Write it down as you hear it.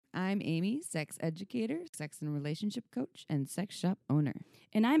I'm Amy, sex educator, sex and relationship coach, and sex shop owner.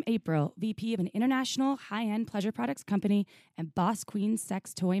 And I'm April, VP of an international high-end pleasure products company and boss queen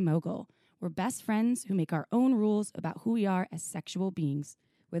sex toy mogul. We're best friends who make our own rules about who we are as sexual beings.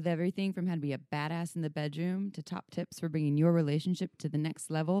 With everything from how to be a badass in the bedroom to top tips for bringing your relationship to the next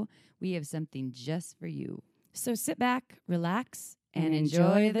level, we have something just for you. So sit back, relax, And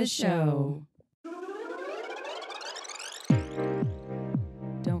enjoy the show.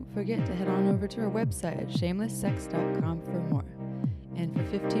 Don't forget to head on over to our website at shamelesssex.com for more. And for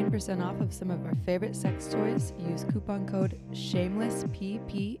 15% off of some of our favorite sex toys, use coupon code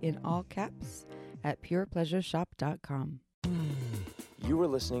SHAMELESSPP in all caps at purepleasureshop.com. You were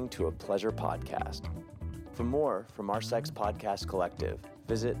listening to a pleasure podcast. For more from our sex podcast collective,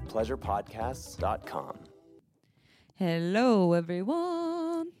 visit pleasurepodcasts.com. Hello,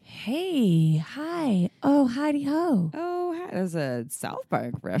 everyone. Hey, hi. Oh, hidey ho. Oh, hi. That was a South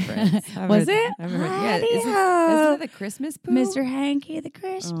Park reference. Was it? Yeah, Hidey isn't ho. it the Christmas poo? Mr. Hanky, the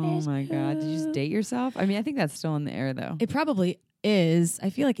Christmas Oh my God. Did you just poo. date yourself? I mean, I think that's still in the air though. It probably is.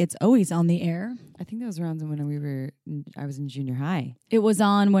 I feel like it's always on the air. I think that was around when I was in junior high. It was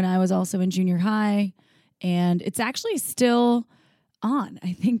on when I was also in junior high, and it's actually still on,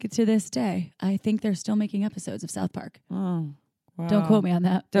 I think, to this day. I think they're still making episodes of South Park. Oh, wow. Don't quote me on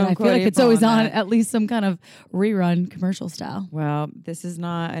that. Don't but I quote feel like you it's always on on that. at least some kind of rerun commercial style. Well, this is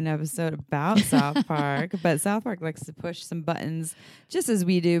not an episode about South Park, but South Park likes to push some buttons just as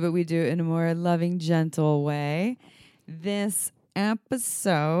we do, but we do it in a more loving, gentle way. This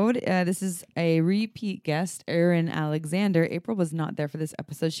episode, this is a repeat guest, Erin Alexander. April was not there for this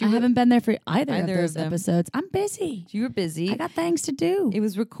episode. I haven't been there for either of either those of them. episodes. I'm busy. You were busy. I got things to do. It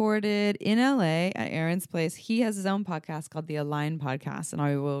was recorded in LA at Aaron's place. He has his own podcast called The Align Podcast, and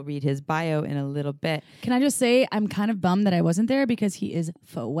I will read his bio in a little bit. Can I just say I'm kind of bummed that I wasn't there because he is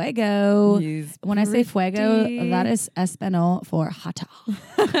fuego. He's When I say fuego, pretty. that is Espanol for hata.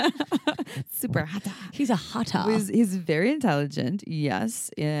 Super hot. He's a hata. He's very intelligent, yes,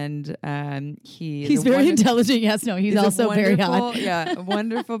 and He's very intelligent. Yes, no, he's also very hot. Yeah, a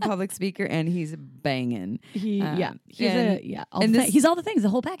wonderful public speaker, and he's banging. He's all the things, the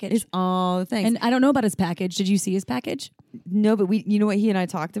whole package. It's all the things. And I don't know about his package. Did you see his package? No, but you know what he and I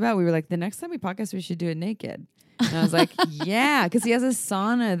talked about? We were like, the next time we podcast, we should do it naked. And I was like, yeah, because he has a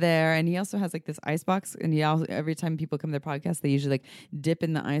sauna there, and he also has like this ice box. And he also, every time people come to their podcast, they usually like dip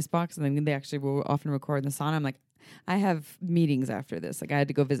in the ice box, and then they actually will often record in the sauna. I'm like, I have meetings after this. Like I had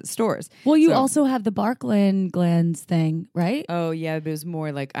to go visit stores. Well, you also have the Barkland glands thing, right? Oh yeah, but it was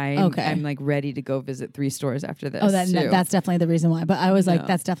more like I'm like ready to go visit 3 stores after this. Oh, that's definitely the reason why. But I was like, No.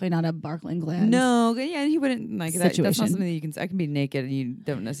 that's definitely not a Barkland gland. No, yeah, he wouldn't like that. That's not Situation. something that you can. I can be naked and you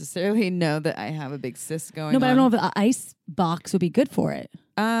don't necessarily know that I have a big cyst going on. No, but I don't know if the ice box would be good for it.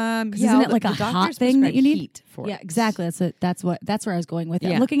 Because isn't it like a hot thing that you need? Heat for Yeah, it. exactly. That's where I was going with it.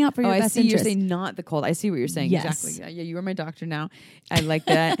 Yeah. I'm looking out for your I best see. interest. You're saying not the cold. I see what you're saying. Yes. Exactly. Yeah, you are my doctor now. I like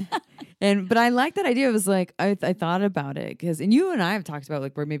that. But I like that idea. It was like I thought about it and you and I have talked about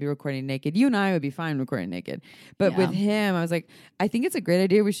like we're maybe recording naked. You and I would be fine recording naked, but with him, I was like, I think it's a great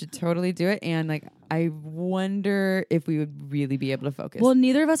idea. We should totally do it. And like, I wonder if we would really be able to focus. Well,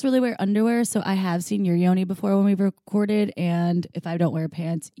 neither of us really wear underwear, so I have seen your yoni before when we've recorded, and if I don't wear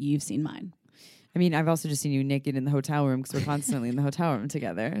pants, you've seen mine. I mean, I've also just seen you naked in the hotel room because we're constantly in the hotel room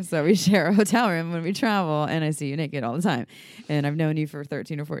together. So we share a hotel room when we travel, and I see you naked all the time. And I've known you for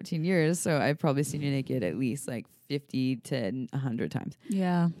 13 or 14 years, so I've probably seen you naked at least like 50 to 100 times.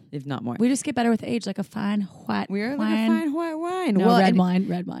 Yeah. If not more. We just get better with age, like a fine white We are wine. like a fine white wine. No, red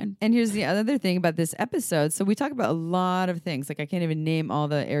wine. And here's the other thing about this episode. So we talk about a lot of things. Like I can't even name all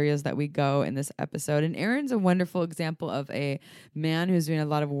the areas that we go in this episode. And Aaron's a wonderful example of a man who's doing a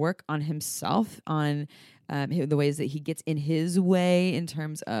lot of work on himself, on the ways that he gets in his way in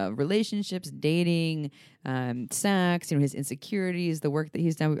terms of relationships, dating, sex, his insecurities, the work that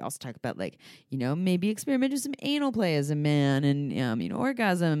he's done. We also talk about maybe experiment with some anal play as a man and,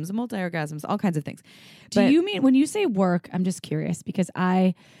 orgasms, multi-orgasms, all kinds of things. Do you mean, when you say work, I'm just curious because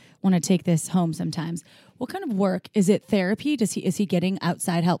I want to take this home sometimes. What kind of work? Is it therapy? Is he getting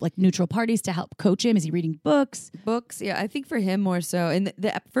outside help, like neutral parties to help coach him? Is he reading books? Books, yeah. I think for him more so. In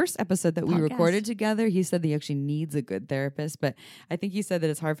the first episode that we recorded together, he said that he actually needs a good therapist. But I think he said that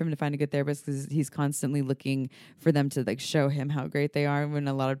it's hard for him to find a good therapist because he's constantly looking for them to show him how great they are. When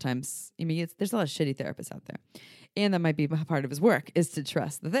a lot of times, there's a lot of shitty therapists out there. And that might be part of his work is to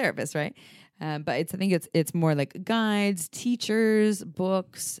trust the therapist, right? But I think it's more like guides, teachers,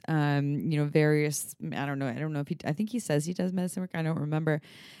 books, various. I don't know if I think he says he does medicine work. I don't remember,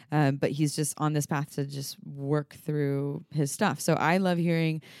 but he's just on this path to just work through his stuff. So I love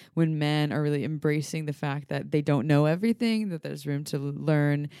hearing when men are really embracing the fact that they don't know everything, that there's room to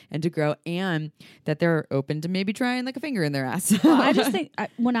learn and to grow, and that they're open to maybe trying like a finger in their ass. Well, I just think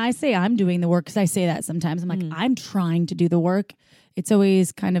when I say I'm doing the work, because I say that sometimes, I'm like, I'm trying to do the work. It's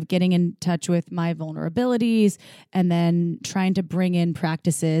always kind of getting in touch with my vulnerabilities and then trying to bring in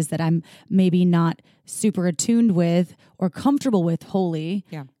practices that I'm maybe not super attuned with or comfortable with wholly.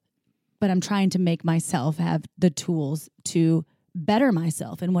 Yeah. But I'm trying to make myself have the tools to better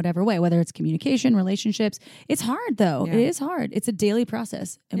myself in whatever way, whether it's communication, relationships. It's hard though. Yeah. It is hard. It's a daily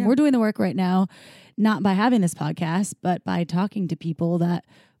process. And Yeah. we're doing the work right now, not by having this podcast, but by talking to people that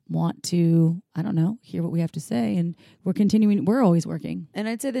want to, I don't know, hear what we have to say. And we're always working. And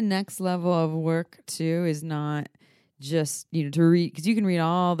I'd say the next level of work too is not just, to read, because you can read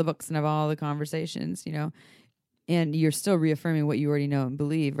all the books and have all the conversations, and you're still reaffirming what you already know and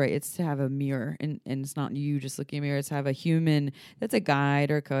believe, right? It's to have a mirror, and it's not you just looking in a mirror. It's to have a human that's a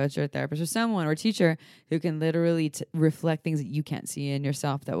guide or a coach or a therapist or someone or a teacher who can literally reflect things that you can't see in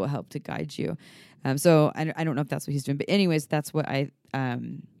yourself that will help to guide you. So I don't know if that's what he's doing, but anyways, that's what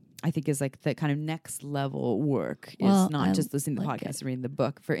I think is like the kind of next level work is not just listening to the podcast and reading the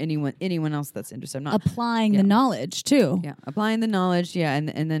book for anyone else that's interested. I'm not applying the knowledge too. Yeah. Applying the knowledge. Yeah.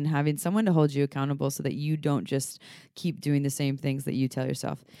 And then having someone to hold you accountable so that you don't just keep doing the same things that you tell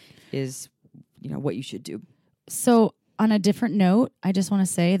yourself is, what you should do. So on a different note, I just want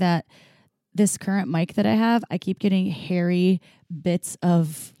to say that this current mic that I have, I keep getting hairy bits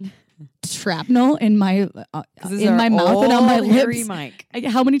of shrapnel in my mouth and on my lips. Mic.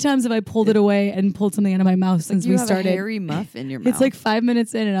 How many times have I pulled it away and pulled something out of my mouth since we started? A hairy muff in your mouth. It's like 5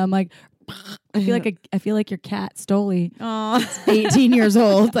 minutes in, and I'm like, I feel like your cat Stoli. Oh, 18 years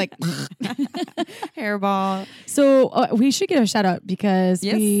old, like hairball. So we should give a shout out because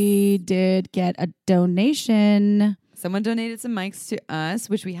we did get a donation. Someone donated some mics to us,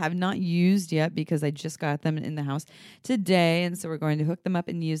 which we have not used yet because I just got them in the house today. And so we're going to hook them up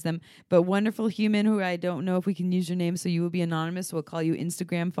and use them. But wonderful human who I don't know if we can use your name, so you will be anonymous. So we'll call you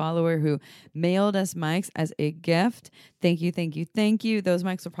Instagram follower who mailed us mics as a gift. Thank you, thank you, thank you. Those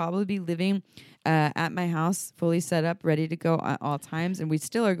mics will probably be living at my house, fully set up, ready to go at all times. And we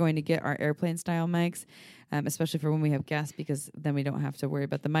still are going to get our airplane style mics. Especially for when we have guests, because then we don't have to worry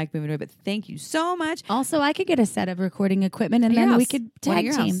about the mic moving away. But thank you so much. Also, I could get a set of recording equipment, and then we could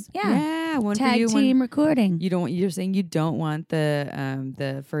tag team. Yeah, one tag for you, team recording. You're saying you don't want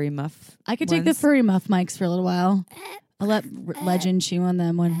the furry muff. I could take the furry muff mics for a little while. I'll let Legend chew on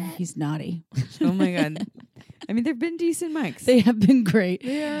them when he's naughty. Oh my god! I mean, they've been decent mics. They have been great.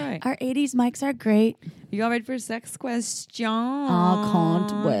 They're all right. Our 80s mics are great. You all ready for a sex question? I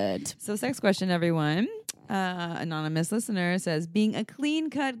can't wait. So, sex question, everyone. Anonymous listener says, being a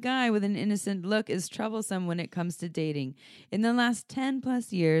clean-cut guy with an innocent look is troublesome when it comes to dating. In the last 10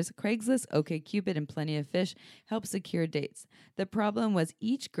 plus years, Craigslist, OkCupid, and Plenty of Fish helped secure dates. The problem was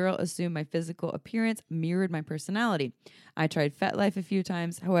each girl assumed my physical appearance mirrored my personality. I tried FetLife a few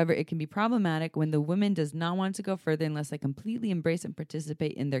times. However, it can be problematic when the woman does not want to go further unless I completely embrace and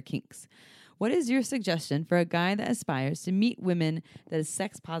participate in their kinks. What is your suggestion for a guy that aspires to meet women that is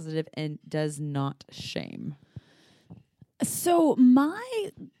sex positive and does not shame? So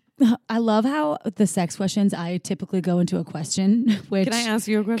I love how the sex questions, I typically go into a question. Which, can I ask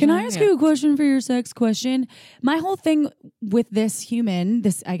you a question? Can I ask you a question for your sex question? My whole thing with this human,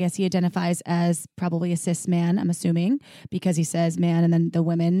 I guess he identifies as probably a cis man, I'm assuming, because he says man and then the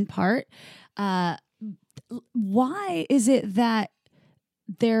women part. Why is it that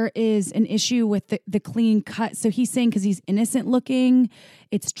there is an issue with the clean cut? So he's saying because he's innocent looking,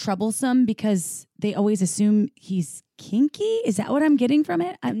 it's troublesome because they always assume he's kinky. Is that what I'm getting from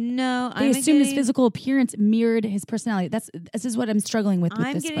it? No, they assume his physical appearance mirrored his personality. This is what I'm struggling with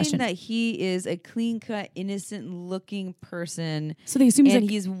I'm this getting question. that he is a clean-cut, innocent-looking person. So they assume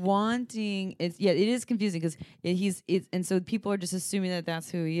he's wanting. It is confusing because and so people are just assuming that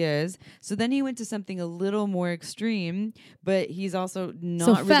that's who he is. So then he went to something a little more extreme, but he's also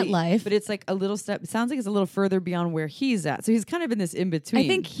not really. FetLife, but it's like a little step. It sounds like it's a little further beyond where he's at. So he's kind of in this in between. I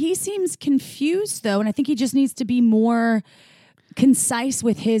think he seems confused though, and I think he just needs to be more concise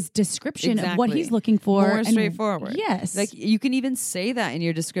with his description of what he's looking for. More straightforward. Yes. Like you can even say that in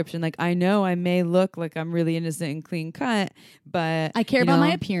your description. Like, I know I may look like I'm really innocent and clean cut, but I care about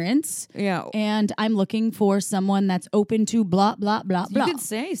my appearance. Yeah. And I'm looking for someone that's open to blah, blah, blah, blah. You could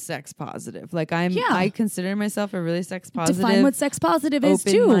say sex positive. Like I consider myself a really sex positive. Define what sex positive is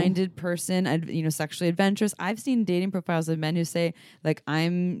too. Open-minded person, sexually adventurous. I've seen dating profiles of men who say like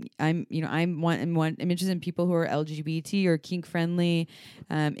I'm interested in people who are LGBT or kink friendly.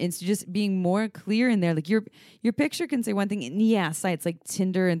 And so just being more clear in there. Like your picture can say one thing, and sites like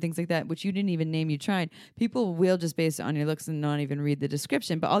Tinder and things like that, which you didn't even name, you tried. People will just base it on your looks and not even read the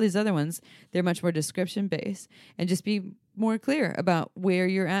description. But all these other ones, they're much more description based, and just be more clear about where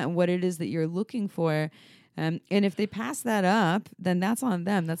you're at and what it is that you're looking for. And if they pass that up, then that's on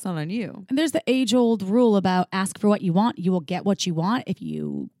them. That's not on you. And there's the age-old rule about ask for what you want. You will get what you want. If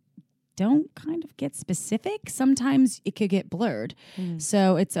you don't kind of get specific, sometimes it could get blurred.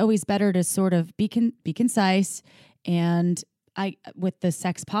 So it's always better to sort of be concise. And with the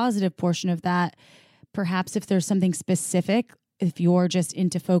sex positive portion of that, perhaps if there's something specific, if you're just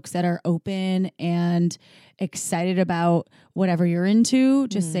into folks that are open and excited about whatever you're into,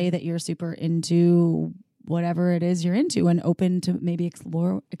 just say that you're super into whatever it is you're into and open to maybe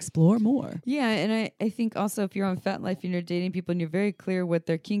explore more. Yeah, and I think also if you're on FetLife and you're dating people and you're very clear what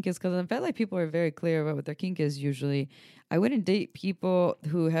their kink is, because on FetLife people are very clear about what their kink is usually. I wouldn't date people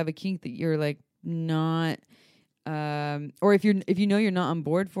who have a kink that you're like not... or if you know you're not on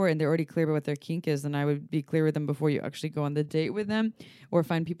board for it and they're already clear about what their kink is, then I would be clear with them before you actually go on the date with them, or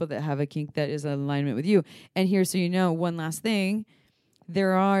find people that have a kink that is in alignment with you. And here, so you know, one last thing,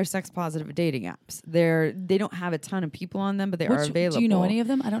 there are sex positive dating apps. They don't have a ton of people on them, but they are available. Do you know any of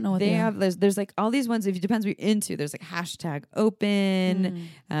them? I don't know what they have. There's like all these ones. If it depends what you're into, there's like #open.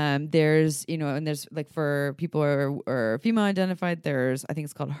 There's and there's like for people who are female identified. There's, I think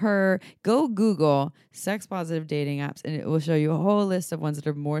it's called Her. Go Google sex positive dating apps, and it will show you a whole list of ones that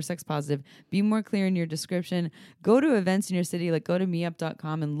are more sex positive. Be more clear in your description. Go to events in your city, like go to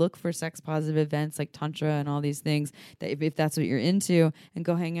meetup.com and look for sex positive events like Tantra and all these things that if that's what you're into. And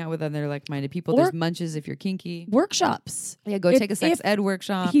go hang out with other like-minded people. There's munches if you're kinky. Workshops. Yeah, go take a sex ed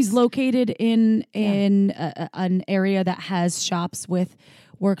workshop. He's located in an area that has shops with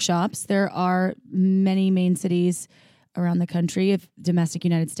workshops. There are many main cities around the country, if domestic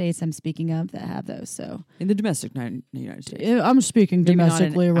United States I'm speaking of, that have those. So in the domestic United States. I'm speaking maybe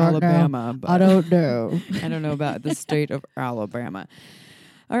domestically right Alabama, now. I don't know. I don't know about the state of Alabama.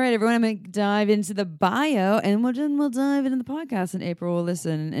 All right, everyone, I'm going to dive into the bio, and we'll dive into the podcast, and April will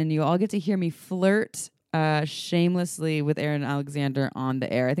listen, and you all get to hear me flirt shamelessly with Erin Alexander on the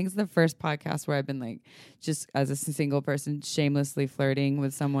air. I think it's the first podcast where I've been like, just as a single person, shamelessly flirting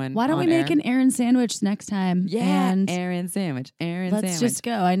with someone. Why don't we make an Erin sandwich next time? Yeah, Erin sandwich. Let's just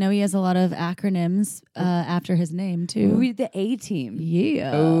go. I know he has a lot of acronyms after his name, too. Ooh, the A-team.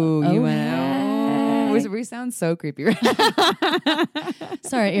 Yeah. Oh, you went... We sound so creepy right now.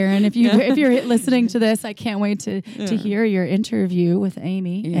 Sorry, Erin. If you're listening to this, I can't wait to hear your interview with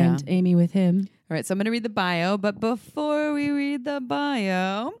Amy and Amy with him. All right, so I'm going to read the bio, but before we read the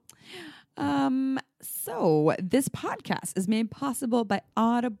bio, so this podcast is made possible by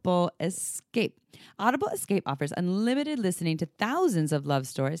Audible Escape. Audible Escape offers unlimited listening to thousands of love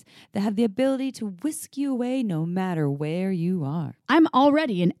stories that have the ability to whisk you away no matter where you are. I'm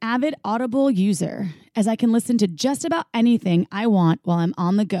already an avid Audible user, as I can listen to just about anything I want while I'm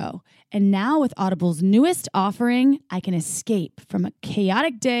on the go. And now with Audible's newest offering, I can escape from a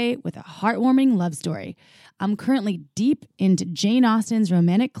chaotic day with a heartwarming love story. I'm currently deep into Jane Austen's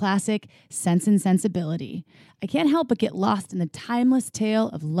romantic classic, Sense and Sensibility. I can't help but get lost in the timeless tale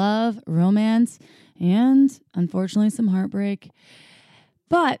of love, romance, and, unfortunately, some heartbreak.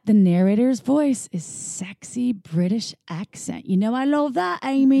 But the narrator's voice is sexy British accent. You know I love that,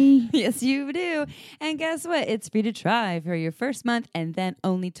 Amy. Yes, you do. And guess what? It's free to try for your first month and then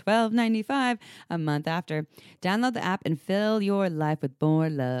only $12.95 a month after. Download the app and fill your life with more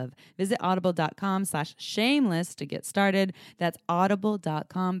love. Visit audible.com/shameless to get started. That's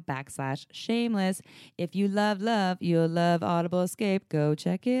audible.com/shameless. If you love love, you'll love Audible Escape. Go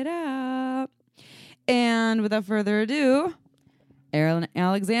check it out. And without further ado... Erin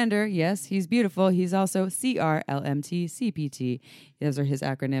Alexander, yes, he's beautiful. He's also CRLMT CPT. Those are his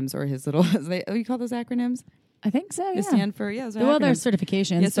acronyms or his little, what do you call those acronyms? I think so. They Yeah. stand for those are Well, they're acronyms.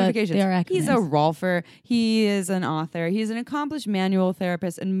 certifications. Yeah, but certifications. They are acronyms. He's a rolfer. He is an author. He's an accomplished manual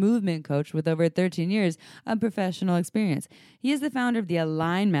therapist and movement coach with over 13 years of professional experience. He is the founder of the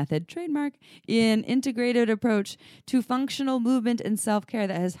Align Method, trademark, an integrated approach to functional movement and self-care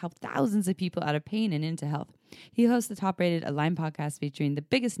that has helped thousands of people out of pain and into health. He hosts the top-rated Align podcast featuring the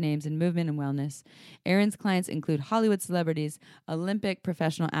biggest names in movement and wellness. Aaron's clients include Hollywood celebrities, Olympic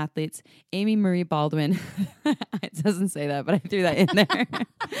professional athletes, Amy Marie Baldwin. It doesn't say that, but I threw that in there.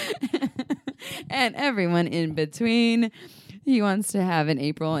 And everyone in between. He wants to have an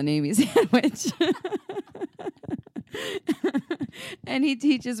April and Amy sandwich. And he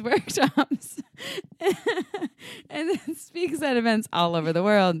teaches workshops and speaks at events all over the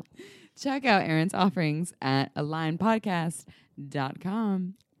world. Check out Aaron's offerings at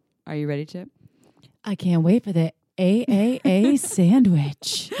alignpodcast.com. Are you ready, Chip? I can't wait for the AAA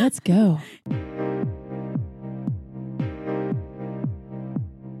sandwich. Let's go.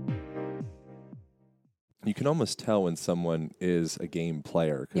 You can almost tell when someone is a game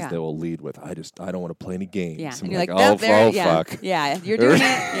player because they will lead with, I don't want to play any games. Yeah. I'm And you're like, "Nope, there, fuck. Yeah, you're doing it.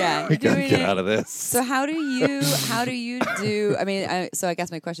 Yeah, We you're gotta doing get it. out of this. So how do you do? I mean, so I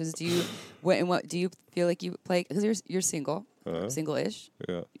guess my question is: do you what do you feel like you play? Because you're single, single-ish.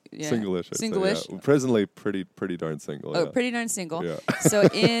 Yeah. Yeah. Single-ish. I'd say, Single-ish. yeah. Presently, pretty darn single. Oh, yeah. pretty darn single. Yeah. So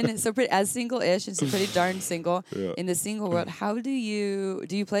as single-ish and so pretty darn single Yeah. in the single world, how do you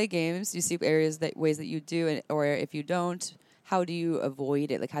play games? Do you see ways that you do it, or if you don't, how do you avoid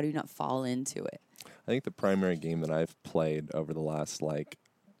it? Like, how do you not fall into it? I think the primary game that I've played over the last,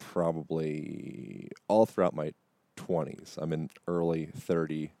 probably all throughout my 20s. I'm in early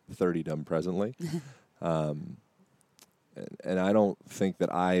 30-dom presently. And I don't think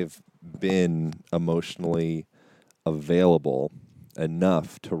that I've been emotionally available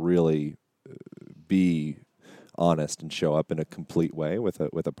enough to really be honest and show up in a complete way with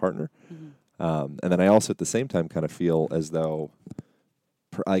a partner. Mm-hmm. And then I also at the same time kind of feel as though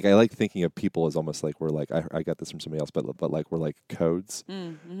I like thinking of people as almost like we're like I got this from somebody else, but like we're like codes,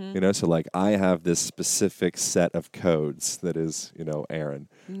 So like I have this specific set of codes that is Aaron,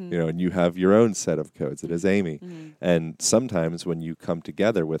 and you have your own set of codes that is Amy, and sometimes when you come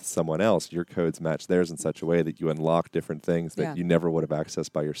together with someone else, your codes match theirs in such a way that you unlock different things that you never would have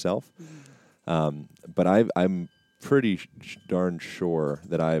accessed by yourself. But I'm pretty darn sure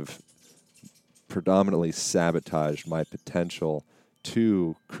that I've predominantly sabotaged my potential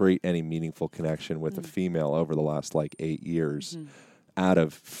to create any meaningful connection with a female over the last 8 years out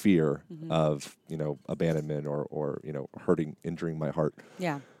of fear of, abandonment or injuring my heart.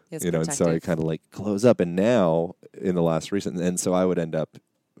 Yeah. And so I kind of close up. And now in the last recent, and so I would end up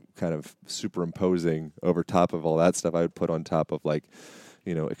kind of superimposing over top of all that stuff. I would put on top of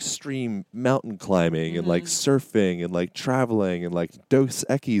extreme mountain climbing and surfing and traveling and Dos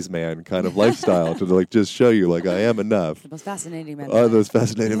Equis man kind of lifestyle to just show you I am enough. The most fascinating man. The most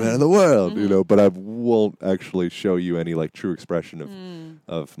fascinating man in the world, but I won't actually show you any true expression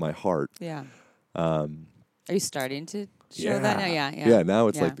of my heart. Yeah. Are you starting to show that now? Yeah. Yeah, now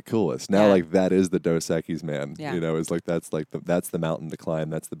it's the coolest. Now that is the Dos Equis man. Yeah. It's that's the mountain to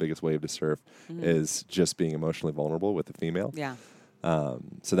climb. That's the biggest wave to surf is just being emotionally vulnerable with a female. Yeah.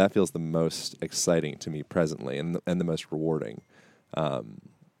 So that feels the most exciting to me presently, and the most rewarding. So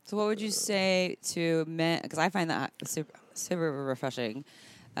what would you say to men? Because I find that super refreshing.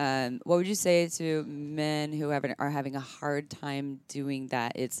 What would you say to men who are having a hard time doing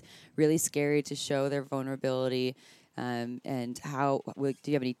that? It's really scary to show their vulnerability. And how do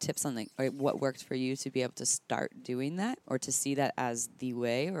you have any tips on what worked for you to be able to start doing that, or to see that as the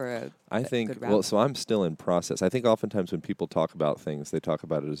way, or I think good route? so I'm still in process. I think oftentimes when people talk about things, they talk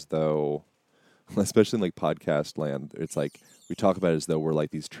about it as though, especially in podcast land, it's we talk about it as though we're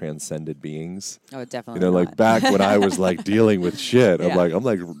these transcended beings. Oh, definitely. Not. Back when I was dealing with shit, I'm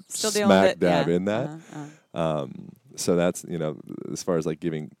Still smack dab in that. So that's as far as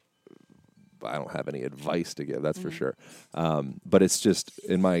giving. I don't have any advice to give, that's for sure. But it's just,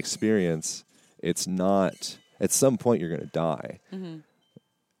 in my experience, it's not, at some point you're going to die.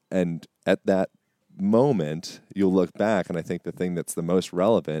 And at that moment, you'll look back, and I think the thing that's the most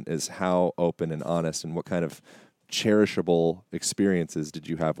relevant is how open and honest and what kind of cherishable experiences did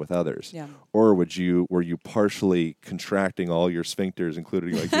you have with others? Yeah. Or were you partially contracting all your sphincters,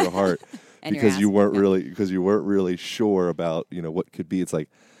 including your heart, because you weren't really sure about, what could be. It's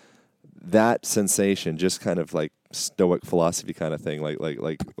that sensation, just kind of stoic philosophy kind of thing,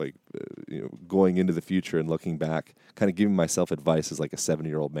 going into the future and looking back, kind of giving myself advice as a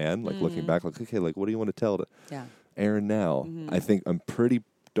 70-year-old man, looking back, okay, what do you want to tell to Aaron now? I think I'm pretty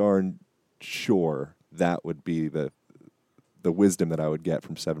darn sure that would be the wisdom that I would get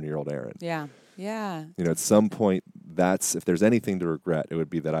from 7-year-old Aaron. Yeah. Yeah. You know, at some point, that's, if there's anything to regret, it would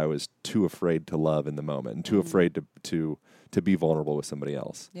be that I was too afraid to love in the moment and too afraid to be vulnerable with somebody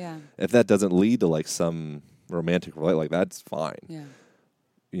else. Yeah. If that doesn't lead to like some romantic relate, like that's fine. Yeah.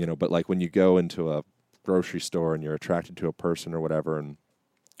 You know, but like when you go into a grocery store and you're attracted to a person or whatever, and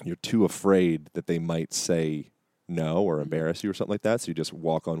you're too afraid that they might say no or embarrass you or something like that, so you just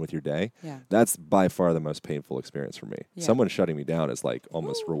walk on with your day. Yeah. That's by far the most painful experience for me. Yeah. Someone shutting me down is like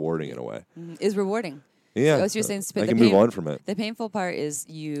almost rewarding in a way. Is rewarding. Yeah. So you're saying I can move on from it. The painful part is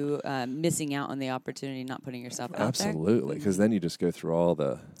you missing out on the opportunity, not putting yourself out there. Absolutely, because then you just go through all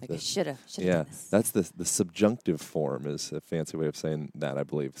the I shoulda yeah, done this. that's the subjunctive form is a fancy way of saying that, I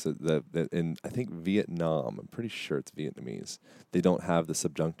believe. So in I think Vietnam, I'm pretty sure it's Vietnamese, they don't have the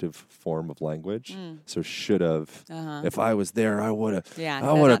subjunctive form of language. So should have. If I was there, I would have. Yeah,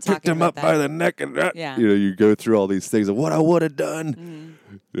 I would have picked him up by the neck and yeah. You know, you go through all these things of what I would have done.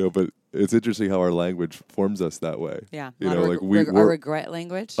 You know, but it's interesting how our language forms us that way. Yeah, you know, like our regret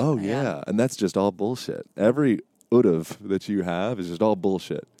language. Oh yeah, and that's just all bullshit. Every udav that you have is just all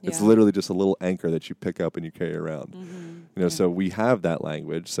bullshit. It's Yeah. literally just a little anchor that you pick up and you carry around. You know, so we have that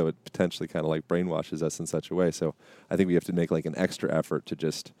language, so it potentially kind of like brainwashes us in such a way. So I think we have to make like an extra effort to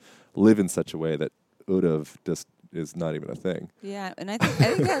just live in such a way that udav just is not even a thing. Yeah, and I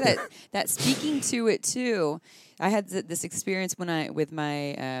think that speaking to it too. I had this experience when I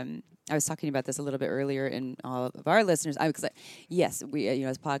was talking about this a little bit earlier in all of our listeners. I was like, yes, we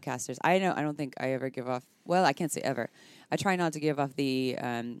as podcasters, I don't think I ever give off. Well, I can't say ever. I try not to give off the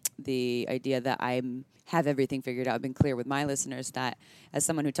idea that I have everything figured out. I've been clear with my listeners that as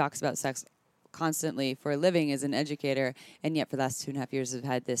someone who talks about sex constantly for a living as an educator, and yet for the last 2.5 years I've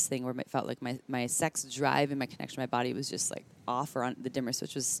had this thing where it felt like my sex drive and my connection to my body was just like off, or on the dimmer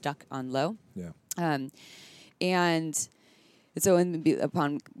switch was stuck on low. Yeah. And so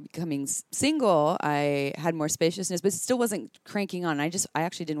upon becoming single, I had more spaciousness, but it still wasn't cranking on. I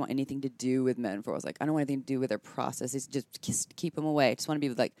actually didn't want anything to do with men. I was like, I don't want anything to do with their process. It's just keep them away. I just want to be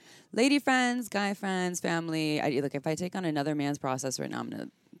with like lady friends, guy friends, family. If I take on another man's process right now, I'm going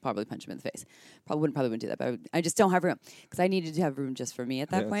to probably punch him in the face. Probably wouldn't do that, but I just don't have room because I needed to have room just for me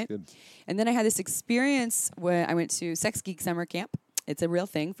at that point. Good. And then I had this experience when I went to Sex Geek Summer Camp. It's a real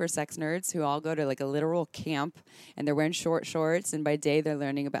thing for sex nerds who all go to like a literal camp, and they're wearing short shorts, and by day they're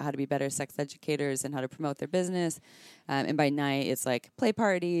learning about how to be better sex educators and how to promote their business. And by night it's like play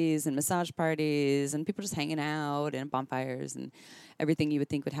parties and massage parties and people just hanging out and bonfires and everything you would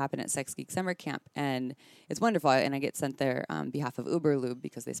think would happen at Sex Geek Summer Camp. And it's wonderful, and I get sent there on behalf of Uberlube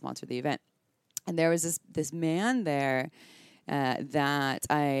because they sponsor the event. And there was this man there that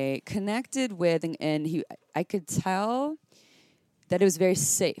I connected with, and I could tell that it was very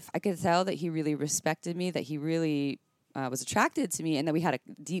safe. I could tell that he really respected me, that he really was attracted to me, and that we had a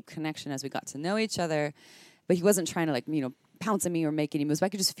deep connection as we got to know each other. But he wasn't trying to pounce at me or make any moves. But I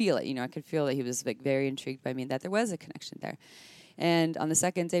could just feel it. I could feel that he was like very intrigued by me, and that there was a connection there. And on the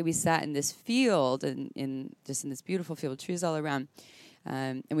second day, we sat in this field, in this beautiful field, trees all around,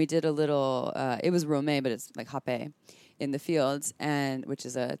 and we did a little. It was romé, but it's like hape in the fields, and which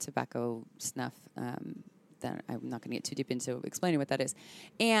is a tobacco snuff. That I'm not going to get too deep into explaining what that is.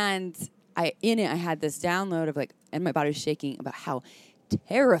 And I had this download of and my body was shaking about how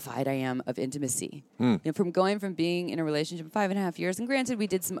terrified I am of intimacy. From going from being in a relationship 5.5 years, and granted, we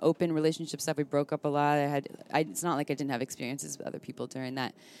did some open relationship stuff. We broke up a lot. It's not like I didn't have experiences with other people during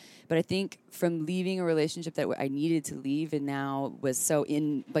that. But I think from leaving a relationship that I needed to leave, and now was so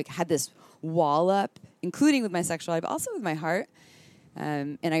had this wall up, including with my sexuality, but also with my heart.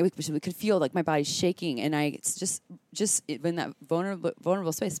 And I could feel like my body shaking, and I just when that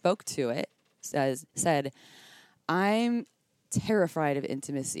vulnerable space spoke to it, said, "I'm terrified of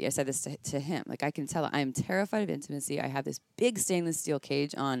intimacy." I said this to him. I can tell I'm terrified of intimacy. I have this big stainless steel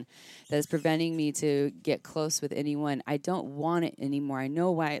cage on that is preventing me to get close with anyone. I don't want it anymore. I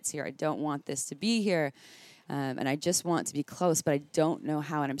know why it's here. I don't want this to be here. And I just want to be close, but I don't know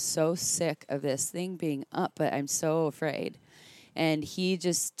how. And I'm so sick of this thing being up, but I'm so afraid. And he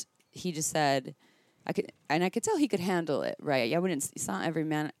just said, I could tell he could handle it, right? It's not every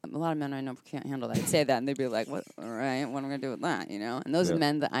man. A lot of men I know can't handle that. I'd say that, and they'd be like, "What? All right, what am I gonna do with that?" And those are the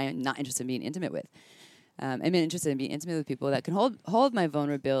men that I am not interested in being intimate with. I'm interested in being intimate with people that can hold my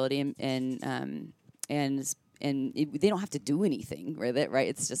vulnerability and they don't have to do anything with it, right?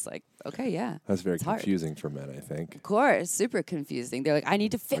 It's just like, okay, yeah. That's very it's hard. confusing for men, I think. Of course, super confusing. They're like, I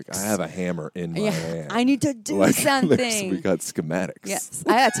need to fix. Like, I have a hammer in my hand. I need to do something. We got schematics. Yes,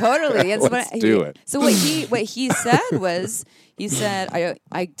 totally. Let's do it. So what he said was, he said,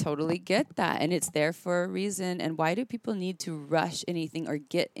 I totally get that, and it's there for a reason. And why do people need to rush anything or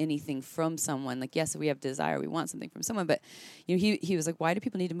get anything from someone? Like, yes, we have desire, we want something from someone, but he was like, why do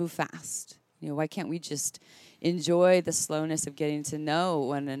people need to move fast? Why can't we just enjoy the slowness of getting to know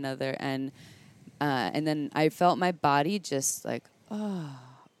one another? And then I felt my body just like, oh,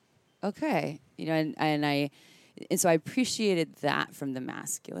 okay, and so I appreciated that from the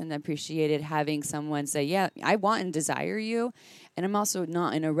masculine. I appreciated having someone say, yeah, I want and desire you, and I'm also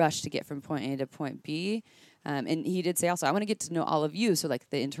not in a rush to get from point A to point B. And he did say also, I want to get to know all of you, so like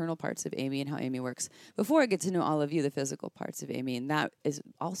the internal parts of Amy and how Amy works, before I get to know all of you, the physical parts of Amy. And that is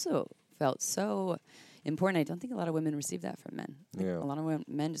also felt so important. I don't think a lot of women receive that from men. Yeah. A lot of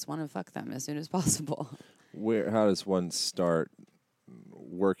men just want to fuck them as soon as possible. How does one start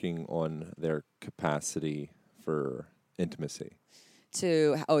working on their capacity for intimacy?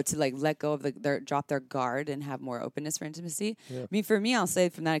 To like let go of drop their guard and have more openness for intimacy. Yeah. I mean, for me, I'll say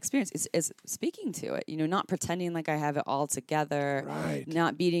from that experience, is speaking to it. Not pretending like I have it all together. Right.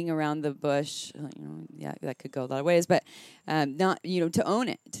 Not beating around the bush. Yeah, that could go a lot of ways, but not to own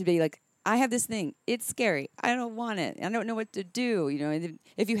it, to be like, I have this thing. It's scary. I don't want it. I don't know what to do.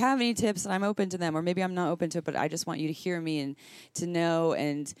 If you have any tips, I'm open to them, or maybe I'm not open to it, but I just want you to hear me and to know,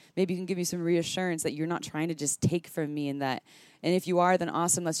 and maybe you can give me some reassurance that you're not trying to just take from me, and if you are, then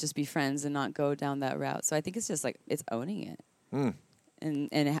awesome. Let's just be friends and not go down that route. So I think it's just like, it's owning it,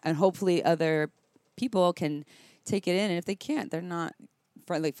 and hopefully other people can take it in, and if they can't, they're not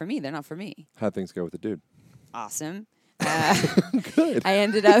for me. They're not for me. How'd things go with the dude? Awesome. Good. I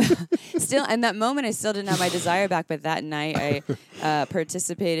ended up still, in that moment, I still didn't have my desire back. But that night, I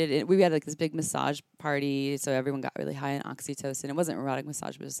participated. We had like this big massage party, so everyone got really high on oxytocin. It wasn't erotic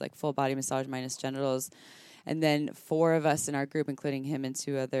massage, but it was like full body massage minus genitals. And then 4 of us in our group, including him and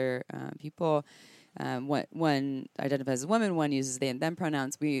 2 other people. One identifies as a woman, one uses they and them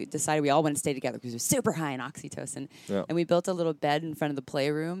pronouns. We decided we all want to stay together because we were super high in oxytocin. Yeah. And we built a little bed in front of the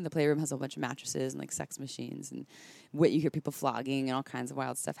playroom. The playroom has a bunch of mattresses and like sex machines, and you hear people flogging and all kinds of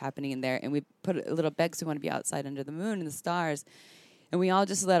wild stuff happening in there. And we put a little bed because we want to be outside under the moon and the stars. And we all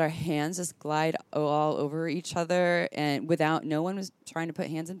just let our hands just glide all over each other, and no one was trying to put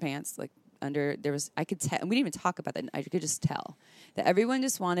hands in pants. Like, I could tell, and we didn't even talk about that. I could just tell that everyone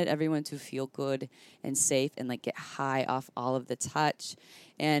just wanted everyone to feel good and safe and like get high off all of the touch.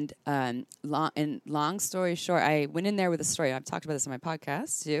 And long story short, I went in there with a story. I've talked about this on my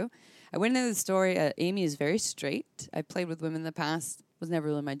podcast too. I went in there with a story. Amy is very straight. I played with women in the past. Was never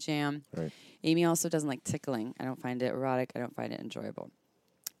really my jam. Right. Amy also doesn't like tickling. I don't find it erotic. I don't find it enjoyable.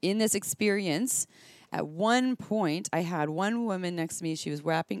 In this experience, at one point, I had one woman next to me. She was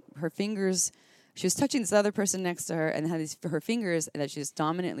wrapping her fingers. She was touching this other person next to her and had her fingers that she was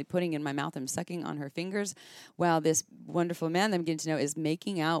dominantly putting in my mouth and sucking on her fingers, while this wonderful man that I'm getting to know is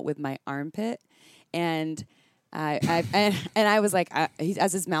making out with my armpit. And I was like,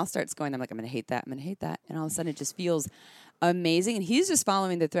 as his mouth starts going, I'm like, I'm going to hate that. I'm going to hate that. And all of a sudden, it just feels amazing. And he's just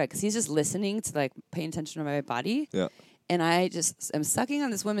following the thread because he's just listening to like paying attention to my body. Yeah. And I just am sucking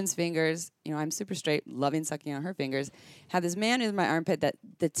on this woman's fingers. I'm super straight, loving sucking on her fingers. Have this man in my armpit that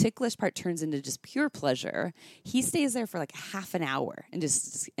the ticklish part turns into just pure pleasure. He stays there for like half an hour and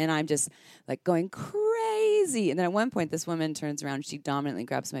I'm just like going crazy. And then at one point, this woman turns around, she dominantly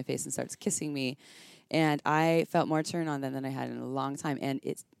grabs my face and starts kissing me. And I felt more turn on than I had in a long time. And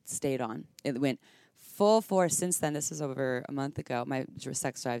it stayed on. It went full force since then. This was over a month ago. My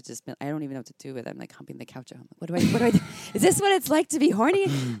sex drive's just been, I don't even know what to do with it. I'm like humping the couch at home. What do I do? Is this what it's like to be horny?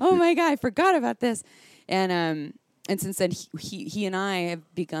 Oh my God, I forgot about this. And since then, he and I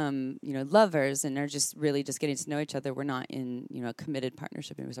have become, lovers and are just really just getting to know each other. We're not in, a committed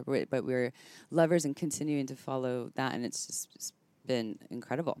partnership, but we're lovers and continuing to follow that. And it's just been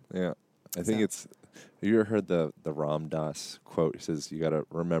incredible. Yeah. I think have you ever heard the Ram Dass quote? He says, you got to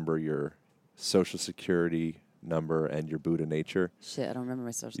remember your Social Security number and your Buddha nature. Shit, I don't remember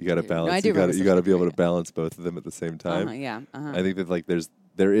my Social Security. You got to balance. No, you got to be able to balance both of them at the same time. I think that like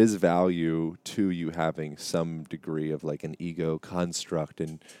there is value to you having some degree of like an ego construct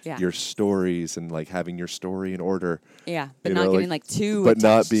and your stories and like having your story in order. Yeah, but not getting like too. But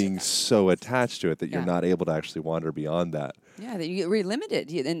not being so attached to it that you're not able to actually wander beyond that. Yeah, that you get limited,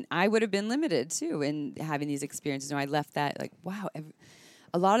 and I would have been limited too in having these experiences. I left that like, wow.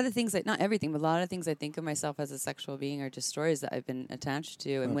 A lot of the things not everything, but a lot of things I think of myself as a sexual being are just stories that I've been attached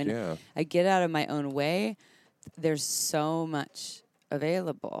to. And when I get out of my own way, there's so much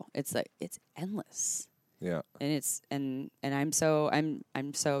available. It's like it's endless. Yeah. And I'm so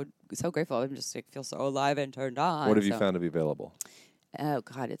grateful. I'm just like feel so alive and turned on. What have you found to be available? Oh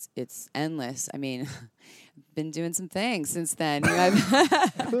God, it's endless. I mean, been doing some things since then. You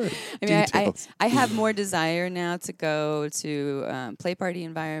know, I have more desire now to go to play party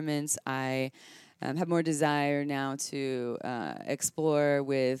environments. I have more desire now to explore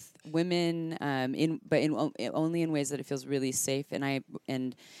with women, only in ways that it feels really safe. And I,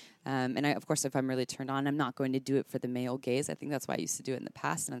 of course, if I'm really turned on, I'm not going to do it for the male gaze. I think that's why I used to do it in the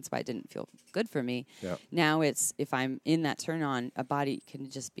past, and that's why it didn't feel good for me. Yeah. Now it's, if I'm in that turn on, a body can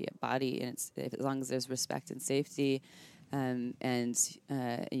just be a body, and as long as there's respect and safety, and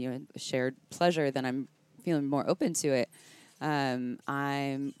shared pleasure, then I'm feeling more open to it.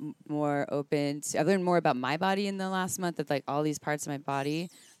 I'm more open to, I've learned more about my body in the last month, of like all these parts of my body,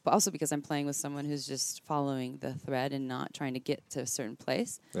 but also because I'm playing with someone who's just following the thread and not trying to get to a certain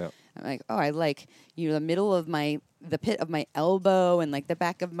place. Yeah. I'm like, oh, I like, the middle of the pit of my elbow and like the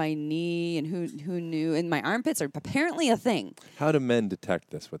back of my knee, and who knew, and my armpits are apparently a thing. How do men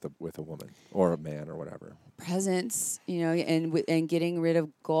detect this with a woman or a man or whatever? Presence, and getting rid of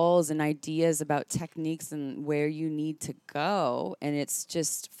goals and ideas about techniques and where you need to go, and it's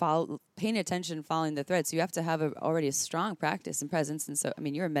just paying attention, following the thread. So you have to have already a strong practice and presence. And so, I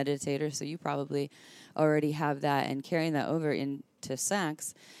mean, you're a meditator, so you probably already have that, and carrying that over into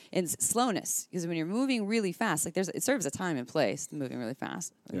sex and slowness, because when you're moving really fast, like it serves a time and place, moving really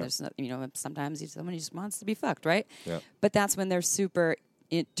fast. And there's sometimes someone just wants to be fucked, right? Yeah. But that's when they're super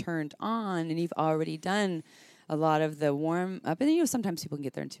turned on, and you've already done a lot of the warm up. And sometimes people can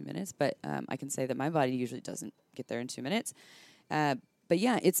get there in 2 minutes, but I can say that my body usually doesn't get there in 2 minutes. But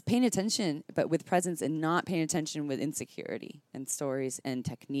yeah, it's paying attention, but with presence, and not paying attention with insecurity and stories and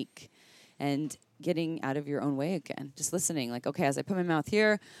technique, and getting out of your own way again. Just listening, like, okay, as I put my mouth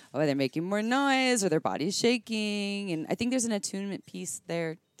here, they're making more noise, or their body's shaking. And I think there's an attunement piece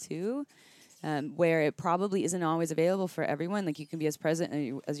there too, where it probably isn't always available for everyone. Like, you can be as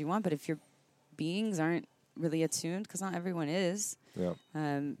present as you want, but if your beings aren't really attuned, because not everyone is,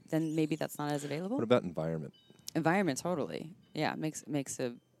 then maybe that's not as available. What about environment? Environment, totally. Yeah, makes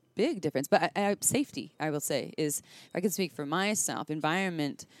a big difference. But safety, I will say, is, if I can speak for myself,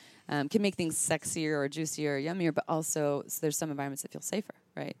 environment can make things sexier or juicier or yummier, but also there's some environments that feel safer,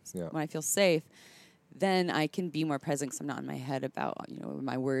 right? Yeah. When I feel safe, then I can be more present, because I'm not in my head about, am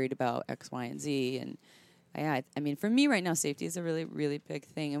I worried about X, Y, and Z? And I mean, for me right now, safety is a really, really big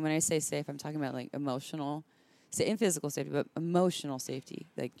thing. And when I say safe, I'm talking about like emotional, and physical safety, but emotional safety.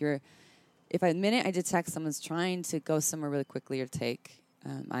 Like if the minute I detect someone's trying to go somewhere really quickly or take,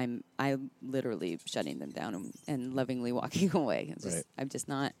 I'm literally shutting them down and lovingly walking away. I'm just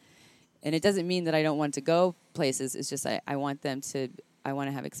not. And it doesn't mean that I don't want to go places. It's just I want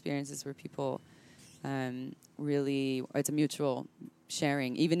to have experiences where people really, or it's a mutual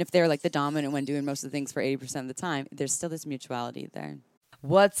sharing. Even if they're like the dominant one doing most of the things for 80% of the time, there's still this mutuality there.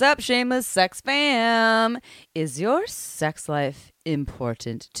 What's up, Shameless Sex Fam? Is your sex life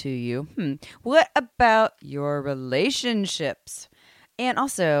important to you? What about your relationships? And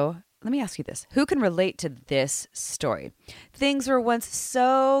also, let me ask you this. Who can relate to this story? Things were once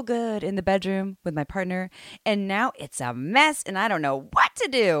so good in the bedroom with my partner, and now it's a mess, and I don't know what to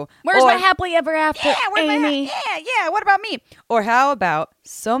do. Where's my happily ever after, Amy? What about me? Or how about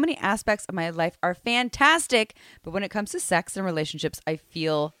so many aspects of my life are fantastic, but when it comes to sex and relationships, I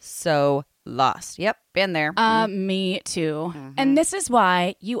feel so lost. Yep, been there. Me too. And this is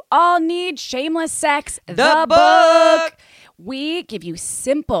why you all need Shameless Sex, the book. We give you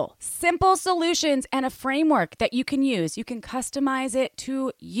simple solutions and a framework that you can use. You can customize it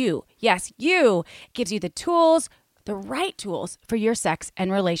to you. Yes, you. It gives you the tools, the right tools for your sex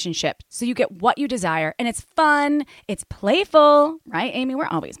and relationship. So you get what you desire, and it's fun. It's playful, right, Amy? We're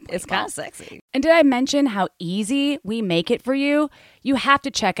always playful. It's kind of sexy. And did I mention how easy we make it for you? You have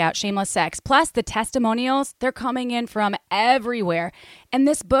to check out Shameless Sex. Plus, the testimonials, they're coming in from everywhere. And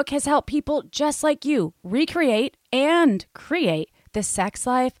this book has helped people just like you recreate and create the sex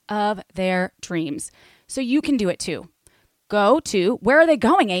life of their dreams. So you can do it too. Go to, where are they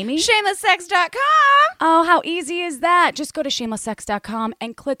going, Amy? ShamelessSex.com. Oh, how easy is that? Just go to ShamelessSex.com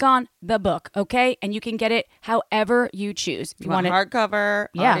and click on the book, okay? And you can get it however you choose. If you want hardcover,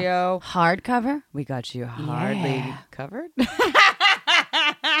 audio. Hardcover? We got you hardly covered.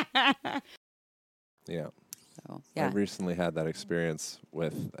 Yeah. So, yeah. I recently had that experience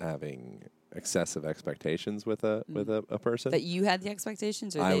with having excessive expectations with a person. That you had the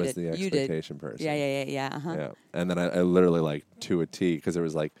expectations, or I they was did? the You expectation person. Yeah. Uh-huh. Yeah, and then I literally, like, to a T, because it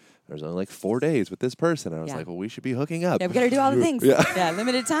was like, there's only like 4 days with this person. And I was Yeah. like, well, we should be hooking up. Yeah, we got to do all the things. Yeah.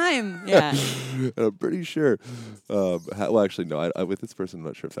 Limited time. Yeah. I'm pretty sure. Well, actually, no. I with this person, I'm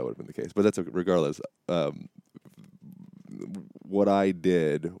not sure if that would have been the case, but that's okay. Regardless. What I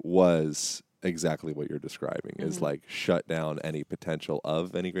did was exactly what you're describing is like shut down any potential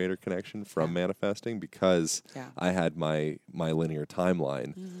of any greater connection from manifesting because I had my linear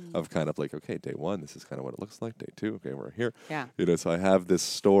timeline of kind of like, okay, day 1, this is kind of what it looks like. Day 2, okay, we're here. Yeah. So I have this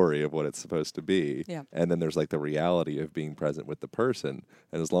story of what it's supposed to be. Yeah. And then there's like the reality of being present with the person.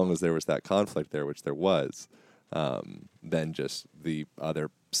 And as long as there was that conflict there, which there was, then just the other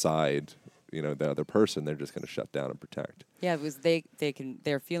side, the other person, they're just going to shut down and protect. Yeah, it was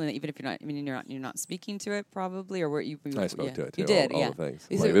they're feeling it even if you're not speaking to it probably, or where you I spoke to it too. You did, all the things.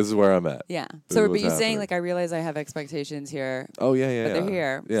 So, Like, this is where I'm at. Yeah. This So, is but what's you're saying happening. like I realize I have expectations here. Oh yeah, But they're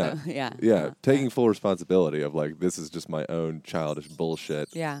here. Yeah, So, yeah. Taking full responsibility of like this is just my own childish bullshit.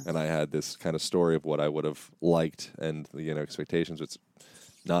 Yeah. And I had this kind of story of what I would have liked and expectations. It's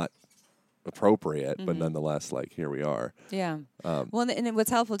not appropriate, but nonetheless, like here we are. Yeah. Well, and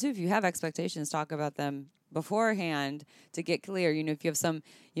what's helpful too, if you have expectations, talk about them beforehand to get clear. If you have some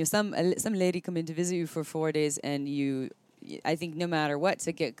lady come in to visit you for 4 days, and I think no matter what,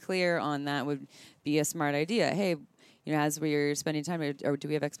 to get clear on that would be a smart idea. Hey, as we're spending time, or do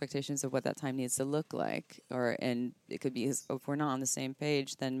we have expectations of what that time needs to look like? And it could be if we're not on the same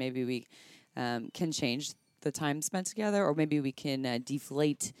page, then maybe we can change the time spent together, or maybe we can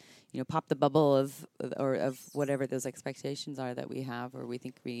deflate, pop the bubble of whatever those expectations are that we have or we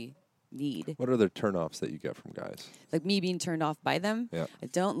think we need. What are the turnoffs that you get from guys? Like me being turned off by them. Yeah. I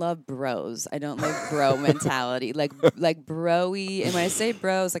don't love bros. I don't like bro mentality. Like broy. And when I say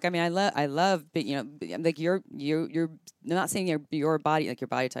bros, like I love, but like you're. I'm not saying your body, like your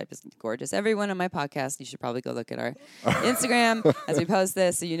body type is gorgeous. Everyone on my podcast, you should probably go look at our Instagram as we post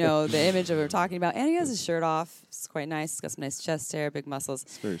this, so you know the image of what we're talking about. And he has his shirt off. It's quite nice. He's got some nice chest hair, big muscles.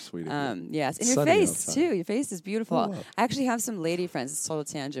 It's very sweet. Yes, and your Sunny face outside. too. Your face is beautiful. Oh, wow. I actually have some lady friends. It's a total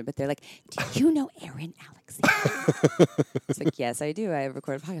tangent, but they're like, "Do you know Aaron Alexander?" It's like, yes, I do. I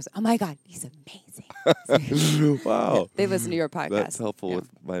record a podcast. Oh my God, he's amazing. Wow. They listen to your podcast. That's helpful Yeah. with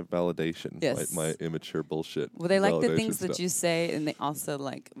my validation. Yes. My immature bullshit. Well, they like the validation things that stuff. you say, and they also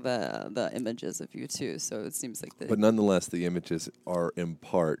like the images of you too. So it seems like But nonetheless, the images are in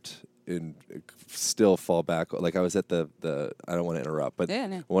part still fall back. Like I was at the I don't want to interrupt, but Yeah,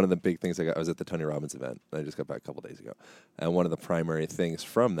 no. one of the big things I was at the Tony Robbins event. I just got back a couple days ago, and one of the primary things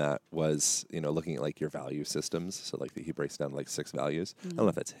from that was looking at like your value systems. So like he breaks down like 6 values. I don't know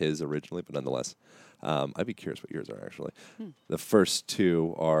if that's his originally, but nonetheless, I'd be curious what yours are actually. The first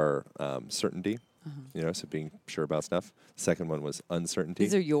 2 are certainty. So being sure about stuff. Second one was uncertainty.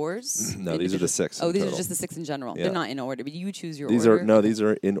 These are yours? No, these are the 6. Oh, in these total. are just the 6 in general. Yeah. They're not in order, but you choose your These order. these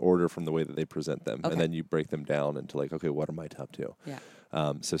are in order from the way that they present them, Okay. and then you break them down into like, okay, what are my top 2? Yeah.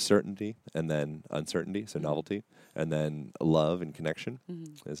 So certainty, and then uncertainty, so novelty, and then love and connection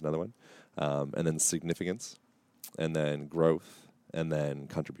is another one, and then significance, and then growth, and then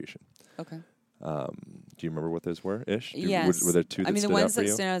contribution. Okay. Do you remember what those were? Ish. Yes. Were there 2 that I mean, the stood out ones for that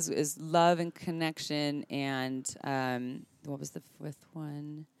you? stand out is love and connection, and what was the 5th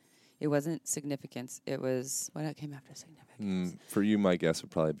one? It wasn't significance. It was what came after significance. For you, my guess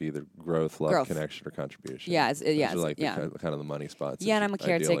would probably be the growth, love, Growth. connection, or contribution. Yeah, Those are like yeah. the kind of the money spots. Yeah, and I'm a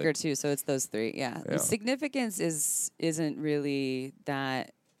caretaker ideally. too, so it's those 3. Yeah. Yeah. Significance isn't really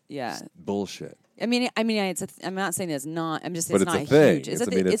that. Yeah. It's bullshit. I mean, I'm not saying it's not. I'm just saying But it's it's not a thing. huge. It's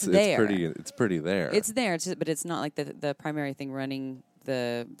there. It's pretty there. It's there, but it's not like the primary thing running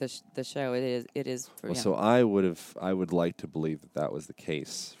the show. It is. For, Well, yeah. so I would like to believe that was the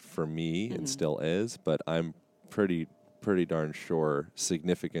case for me and still is, but I'm pretty darn sure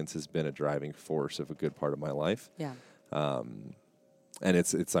significance has been a driving force of a good part of my life. Yeah. And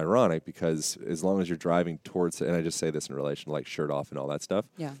it's ironic because as long as you're driving towards it, and I just say this in relation to like shirt off and all that stuff.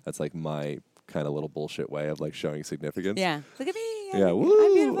 Yeah. That's like my kind of little bullshit way of like showing significance. Yeah. Look at me. Yeah, I'm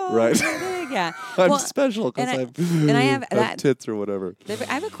woo, beautiful. right. I'm big. Yeah. I'm Well, special because and I have that. tits or whatever. I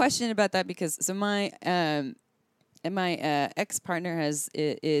have a question about that because my ex-partner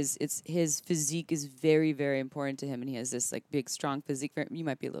his physique is very, very important to him, and he has this like big, strong physique. You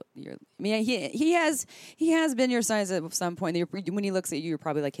might be a little. He has been your size at some point. When he looks at you, you're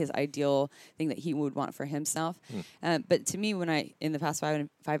probably like his ideal thing that he would want for himself. But to me, in the past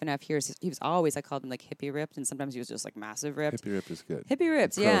 5.5 years, he was always, I called him like hippie ripped, and sometimes he was just like massive ripped. Hippie ripped is good. Hippie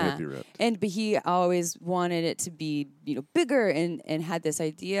ripped, Pro yeah. hippie ripped. But he always wanted it to be, bigger, and had this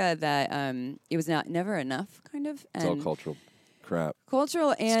idea that it was never enough, kind of. It's all cultural crap.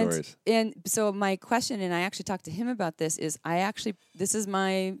 Cultural Stories. and so my question, and I actually talked to him about this, is this is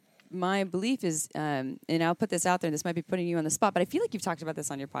my my belief is, and I'll put this out there, and this might be putting you on the spot, but I feel like you've talked about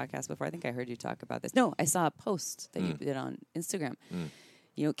this on your podcast before. I think I heard you talk about this. No, I saw a post that you did on Instagram.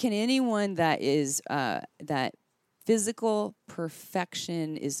 You know, can anyone that is that physical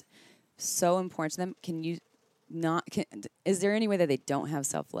perfection is so important to them, can you not, is there any way that they don't have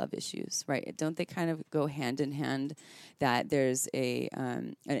self-love issues, right? Don't they kind of go hand in hand, that there's a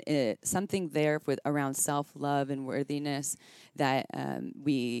something there with around self-love and worthiness that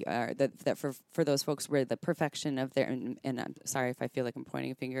we are, that for those folks where the perfection of their, and I'm sorry if I feel like I'm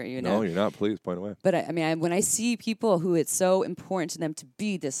pointing a finger at you now. No, you're not. Please point away. But I mean, when I see people who it's so important to them to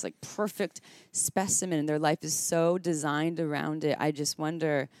be this like perfect specimen and their life is so designed around it, I just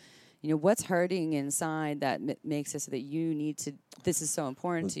wonder, you know, what's hurting inside that makes it so that you need to, this is so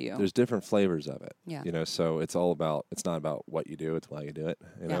important to you. There's different flavors of it. Yeah. You know, so it's all about, it's not about what you do, it's why you do it.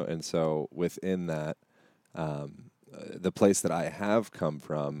 You know, and so within that, the place that I have come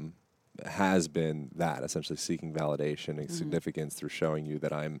from has been that, essentially seeking validation and significance through showing you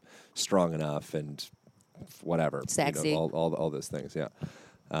that I'm strong enough and whatever. Sexy. You know, all those things, yeah.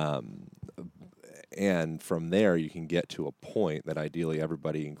 And from there, you can get to a point that ideally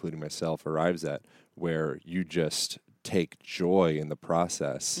everybody, including myself, arrives at, where you just take joy in the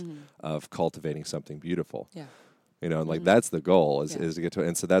process of cultivating something beautiful. Yeah. You know, and like that's the goal is to get to it.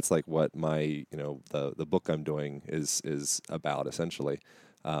 And so that's like what my, you know, the book I'm doing is about essentially.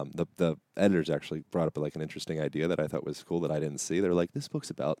 The editors actually brought up like an interesting idea that I thought was cool that I didn't see. They're like, this book's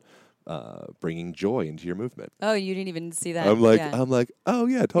about bringing joy into your movement. Oh, you didn't even see that. I'm like, oh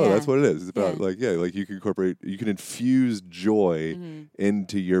yeah, totally. Yeah. That's what it is. It's about like you can you can infuse joy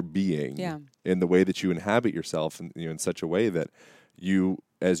into your being in the way that you inhabit yourself, and in such a way that you,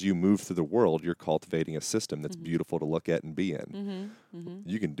 as you move through the world, you're cultivating a system that's beautiful to look at and be in.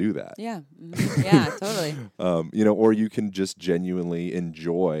 You can do that. Yeah. Yeah, totally. You know, or you can just genuinely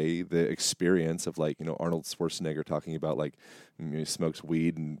enjoy the experience of, like, you know, Arnold Schwarzenegger talking about, like, he smokes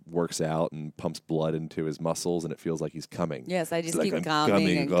weed and works out and pumps blood into his muscles and it feels like he's coming. Yes, I just It's keep like,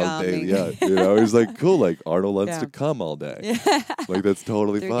 coming and all day. coming. Yeah, you know, he's like, cool, like Arnold loves to come all day. Yeah. Like, that's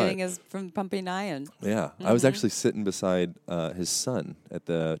totally They're fine. getting us from pumping iron. Yeah. I was actually sitting beside his son at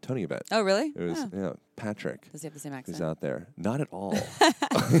the Tony event. Oh, really? It was, Patrick. Does he have the same accent? He's out there. Not at all.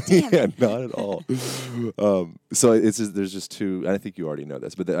 Yeah, not at all. So it's just, there's just two. And I think you already know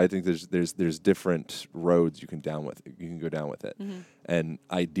this, but I think there's different roads you can go down with it, and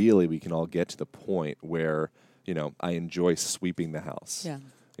ideally we can all get to the point where, you know, I enjoy sweeping the house. Yeah.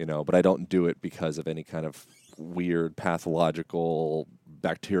 You know, but I don't do it because of any kind of weird pathological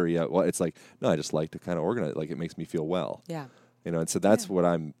bacteria. Well, it's like, no, I just like to kind of organize. Like, it makes me feel well. Yeah. You know, and so that's what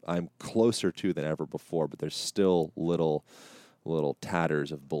I'm closer to than ever before, but there's still little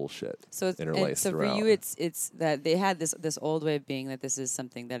tatters of bullshit interlaced so throughout. for you, it's that they had this old way of being that this is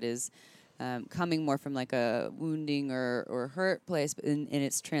something that is coming more from like a wounding or hurt place, and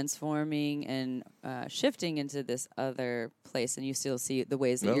it's transforming and shifting into this other place, and you still see the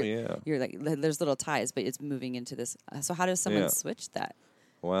ways that you're like, there's little ties, but it's moving into this. So how does someone switch that?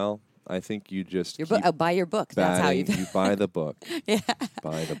 Well, I think you just buy your book. That's how you buy the book. Yeah.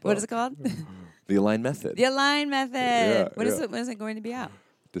 Buy the book. What is it called? The Align Method. The Align Method. When is it going to be out?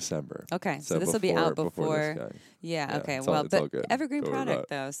 December. Okay, so this will be out before. This guy. Yeah. Okay. It's well, all but good. evergreen Don't worry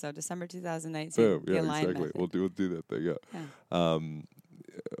product about it. though. So December 2019. Boom. The Yeah, Align exactly. Method. We'll do that thing. Yeah.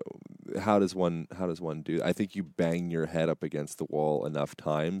 How does one do? I think you bang your head up against the wall enough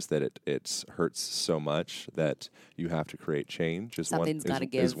times that it hurts so much that you have to create change. Something's got to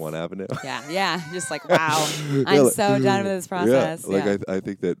give. Is one avenue. Yeah. Just like, wow, I'm so done with this process. Yeah. I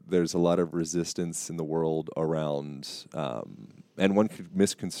think that there's a lot of resistance in the world around, and one could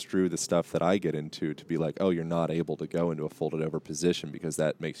misconstrue the stuff that I get into to be like, oh, you're not able to go into a folded over position because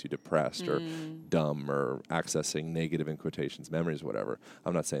that makes you depressed or dumb or accessing negative, in quotations, memories, whatever.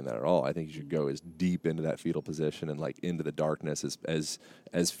 I'm not saying that at all. I think you should go as deep into that fetal position and like into the darkness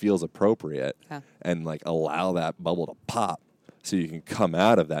as feels appropriate, and like allow that bubble to pop so you can come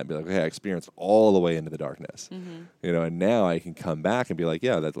out of that and be like, okay, I experienced all the way into the darkness, you know, and now I can come back and be like,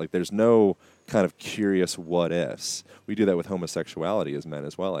 yeah, that, like, there's no kind of curious what ifs. We do that with homosexuality as men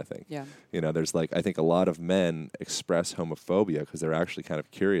as well, I think. Yeah. You know, there's like, I think a lot of men express homophobia because they're actually kind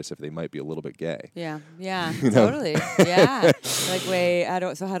of curious if they might be a little bit gay. Yeah, totally. Yeah. Like, wait, how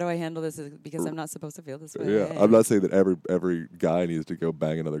do I handle this? Because I'm not supposed to feel this way. Yeah. I'm not saying that every guy needs to go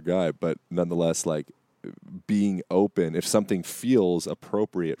bang another guy, but nonetheless, like, being open, if something feels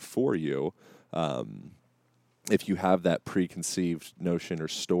appropriate for you, if you have that preconceived notion or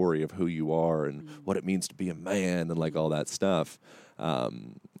story of who you are and what it means to be a man and like all that stuff,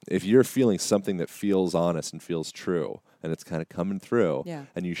 if you're feeling something that feels honest and feels true and it's kind of coming through,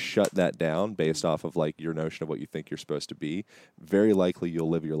 and you shut that down based off of like your notion of what you think you're supposed to be, very likely you'll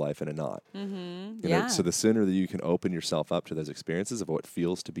live your life in a knot. You know, so the sooner that you can open yourself up to those experiences of what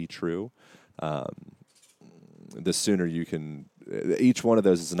feels to be true, the sooner you can. Each one of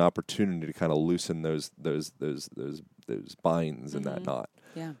those is an opportunity to kind of loosen those binds in that knot.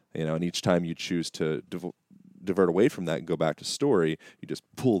 You know, and each time you choose to divert away from that and go back to story, you just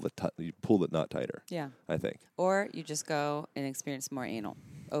pull the knot tighter. I think. Or you just go and experience more anal.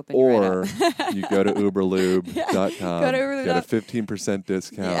 Open or right up. you go to uberlube.com. Go to Uberlube. Get a 15%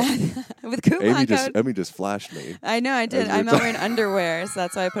 discount. With coupon code. Amy just flashed me. I know, I did. I'm not wearing underwear, so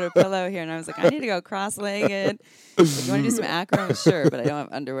that's why I put a pillow here. And I was like, I need to go cross-legged. If you want to do some acro, sure, but I don't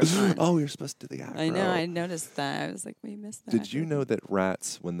have underwear on. Oh, you're supposed to do the acro. I know, I noticed that. I was like, we missed that. Did you know that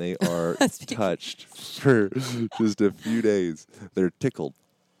rats, when they are touched for just a few days, they're tickled?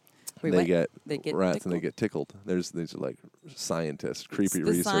 Wait, they get rats tickled? and they get tickled. These are like scientists, creepy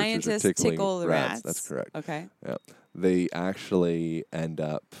the researchers are scientists tickling tickle the rats. That's correct. Okay. Yeah. They actually end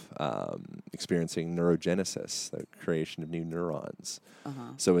up experiencing neurogenesis, the creation of new neurons.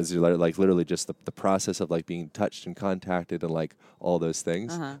 So it's like literally just the process of like being touched and contacted and like all those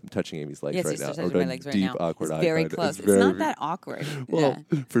things. I'm touching Amy's legs right now. Yes, you're touching my legs right now. Awkward it's eye very contact. close. It's very not that awkward. Well,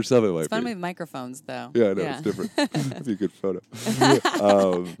 for some it might it's fun be. with microphones, though. Yeah, I know, it's different. That'd be a good photo.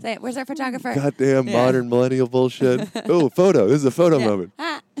 Say, where's our photographer? Goddamn modern millennial bullshit. Oh, photo. This is a photo moment.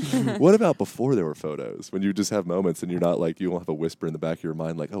 What about before there were photos? When you just have moments and you're not like, you won't have a whisper in the back of your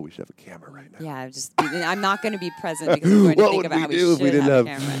mind like, oh, we should have a camera right now. Yeah, I'm not going to be present because I'm going to think about how we should have a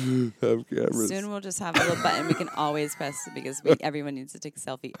camera. Have cameras. Soon we'll just have a little button we can always press because everyone needs to take a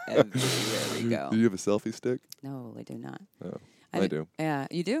selfie everywhere we go. Do you have a selfie stick? No, I do not. Oh, I do. Yeah,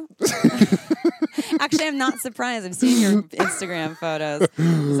 you do? Actually, I'm not surprised. I've seen your Instagram photos.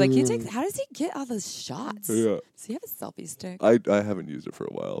 It's like, how does he get all those shots? Yeah. Does he have a selfie stick? I haven't used it for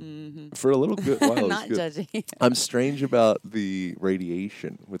a while. For a little bit while. Not judging. I'm strange about the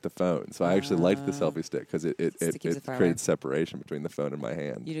radiation with the phone. So I actually liked the selfie stick because it created separation between the phone and my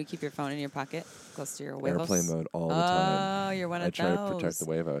hand. You do keep your phone in your pocket close to your huevos? Airplane mode all the time. Oh, you're one of those. I try to protect the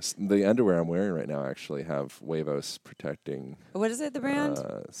huevos. The underwear I'm wearing right now actually have huevos protecting. What is it, the brand?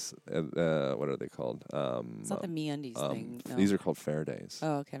 What are they called? It's not the MeUndies thing. No. These are called Faradays.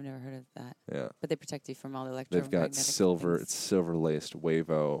 Oh, okay. I've never heard of that. Yeah. But they protect you from all the electromagnetic They've got silver laced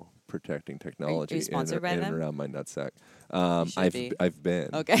Huevo protecting technology Are you sponsored by in them? and around my nutsack. I've been.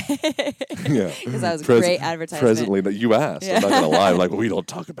 Okay. Yeah. Because that was great advertisement. Presently, you asked. Yeah. I'm not going to lie. I'm like, we don't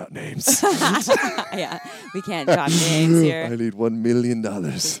talk about names. Yeah. We can't drop names here. I need $1 million.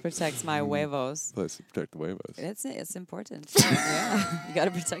 This protects my huevos. Let's protect the huevos. It's important. Yeah. You got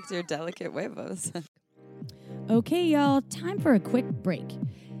to protect your delicate huevos. Okay, y'all, time for a quick break.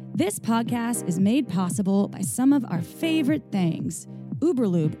 This podcast is made possible by some of our favorite things.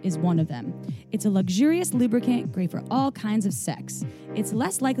 Uberlube is one of them. It's a luxurious lubricant great for all kinds of sex. It's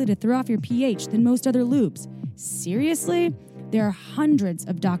less likely to throw off your pH than most other lubes. Seriously? There are hundreds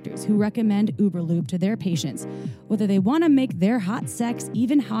of doctors who recommend Uberlube to their patients, whether they want to make their hot sex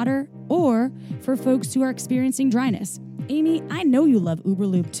even hotter or for folks who are experiencing dryness. Amy, I know you love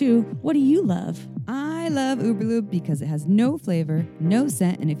Uberlube too. What do you love? I love Uberlube because it has no flavor, no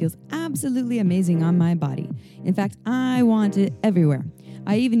scent, and it feels absolutely amazing on my body. In fact, I want it everywhere.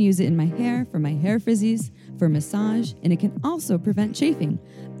 I even use it in my hair for my hair frizzies, for massage, and it can also prevent chafing.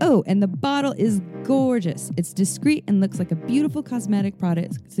 Oh, and the bottle is gorgeous. It's discreet and looks like a beautiful cosmetic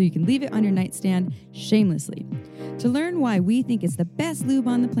product, so you can leave it on your nightstand shamelessly. To learn why we think it's the best lube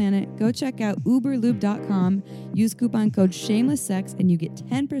on the planet, go check out uberlube.com. Use coupon code SHAMELESSSEX and you get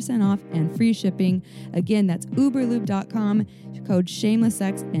 10% off and free shipping. Again, that's uberlube.com, code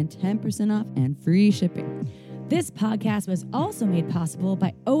SHAMELESSSEX and 10% off and free shipping. This podcast was also made possible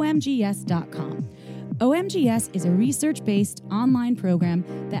by OMGS.com. OMGS is a research-based online program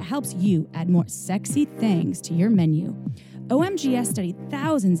that helps you add more sexy things to your menu. OMGS studied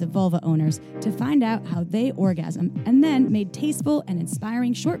thousands of vulva owners to find out how they orgasm and then made tasteful and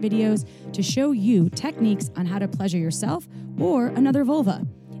inspiring short videos to show you techniques on how to pleasure yourself or another vulva.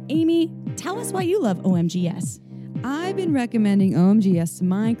 Amy, tell us why you love OMGS. I've been recommending OMGS to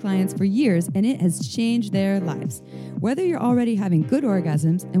my clients for years, and it has changed their lives. Whether you're already having good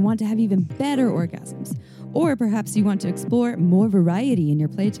orgasms and want to have even better orgasms, or perhaps you want to explore more variety in your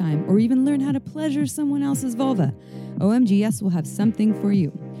playtime, or even learn how to pleasure someone else's vulva, OMGS will have something for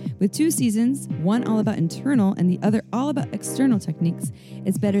you. With 2 seasons, one all about internal and the other all about external techniques,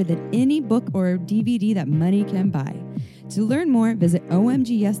 it's better than any book or DVD that money can buy. To learn more, visit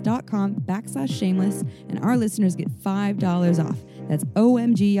omgs.com/shameless, and our listeners get $5 off. That's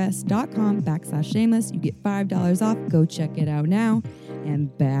omgs.com/shameless. You get $5 off. Go check it out now.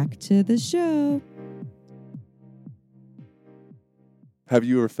 And back to the show. Have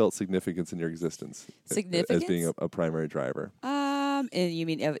you ever felt significance in your existence? Significance? As being a primary driver? And you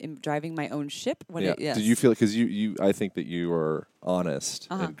mean in driving my own ship? When Yeah. yes. Did you feel, because I think that you are honest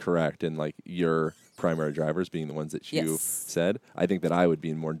and correct in like your primary drivers being the ones that you said. I think that I would be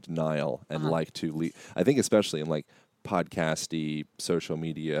in more denial and like to lead. I think especially in like podcasty, social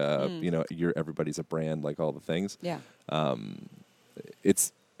media, everybody's a brand, like all the things. Yeah.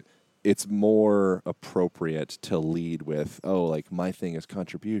 It's more appropriate to lead with, like my thing is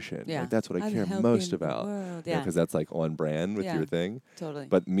contribution. Yeah. Like that's what I I'm care helping most the about. world. Because that's like on brand with your thing. Totally.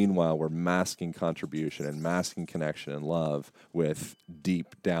 But meanwhile, we're masking contribution and masking connection and love with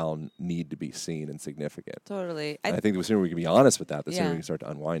deep down need to be seen and significant. Totally. I think the sooner we can be honest with that, the sooner Yeah. we can start to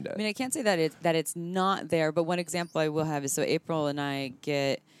unwind it. I mean, I can't say that it's not there, but one example I will have is, so April and I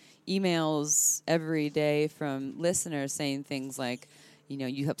get emails every day from listeners saying things like,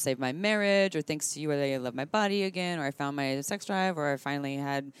 you helped save my marriage, or thanks to you, I love my body again, or I found my sex drive, or I finally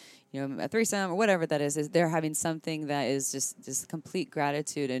had, a threesome, or whatever that is they're having something that is just complete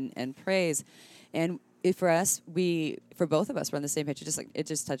gratitude and praise. And for us, for both of us, we're on the same page. It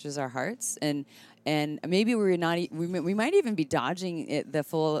just touches our hearts, and maybe we might even be dodging the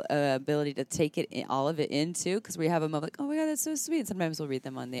full ability to take all of it into, because we have a moment like, oh my God, that's so sweet. And sometimes we'll read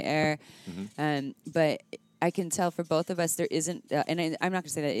them on the air, but I can tell for both of us there isn't, and I'm not going to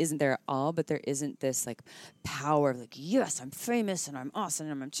say that it isn't there at all, but there isn't this like power of like, yes, I'm famous and I'm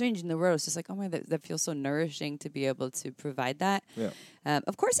awesome and I'm changing the world. It's just like, oh my, that feels so nourishing to be able to provide that. Yeah.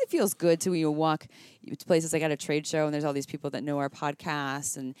 Of course, it feels good to when you walk to places like at a trade show and there's all these people that know our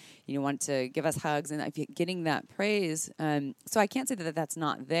podcast and want to give us hugs and getting that praise. So I can't say that that's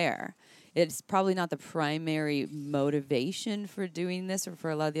not there. It's probably not the primary motivation for doing this or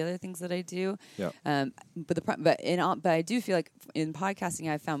for a lot of the other things that I do. Yeah. But I do feel like in podcasting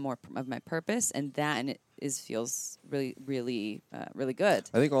I found more of my purpose, and it feels really, really, really good.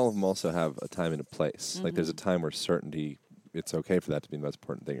 I think all of them also have a time and a place. Like there's a time where certainty, it's okay for that to be the most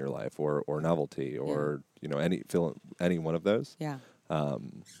important thing in your life, or novelty, or any one of those. Yeah.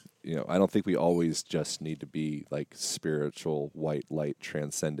 I don't think we always just need to be like spiritual, white light,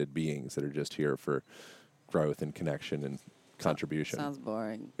 transcended beings that are just here for growth and connection and contribution. Sounds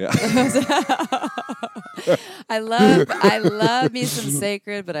boring. Yeah. I love me some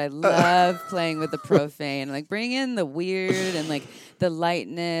sacred, but I love playing with the profane. Like bring in the weird and like the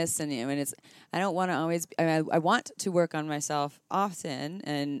lightness, and it's. I don't want to always. I want to work on myself often,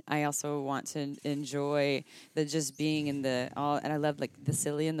 and I also want to enjoy the just being in the all. And I love like the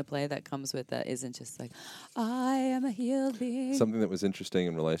silly and the play that comes with that. Isn't just like I am a healed being. Something that was interesting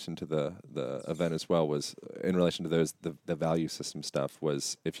in relation to the event as well was in relation to the value system stuff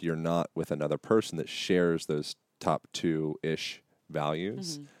was if you're not with another person that shares those top 2-ish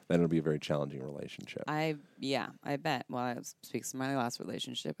values, then it'll be a very challenging relationship. I bet. Well, I speaks to my last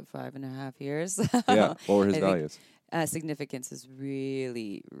relationship of 5.5 years. Yeah. What were his values? Significance is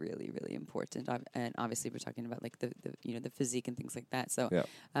really, really, really important, and obviously we're talking about like the physique and things like that. So,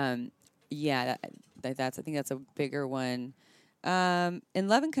 that's I think that's a bigger one. And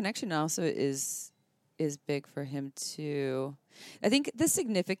love and connection also is big for him too. I think the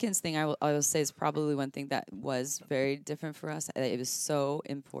significance thing I will say is probably one thing that was very different for us. It was so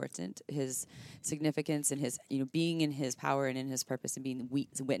important, his significance and his being in his power and in his purpose and being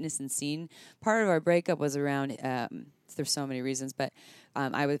witnessed and seen. Part of our breakup was around there's so many reasons, but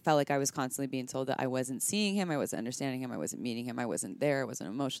I felt like I was constantly being told that I wasn't seeing him, I wasn't understanding him, I wasn't meeting him, I wasn't there, I wasn't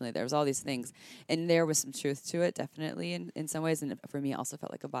emotionally there. There was all these things, and there was some truth to it, definitely in some ways. And for me, it also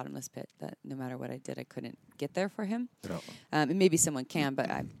felt like a bottomless pit that no matter what I did, I couldn't get there for him. No. And maybe someone can, but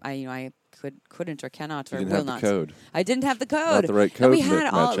I couldn't or cannot or You didn't will have not. the code. I didn't have the code. Not the right code. And we to had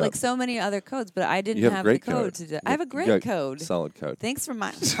match all up. like so many other codes, but I didn't You have a have great the code to do. I have a You great got code. Solid code. Thanks for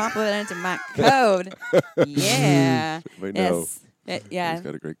my complimenting my code. Yeah. We know. Yes. Yeah. He's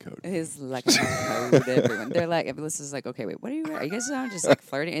got a great coat. His like code, everyone. They're like, Melissa's like, okay, wait, what are you guys now just like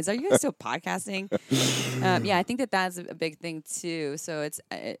flirting? Are you guys still podcasting? Yeah, I think that's a big thing too. So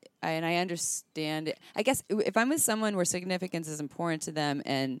and I understand it. I guess if I'm with someone where significance is important to them,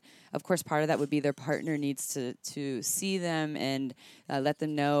 and of course part of that would be their partner needs to see them and let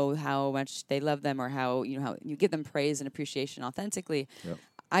them know how much they love them, or how you give them praise and appreciation authentically. Yep.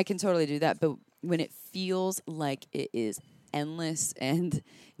 I can totally do that, but when it feels like it is endless and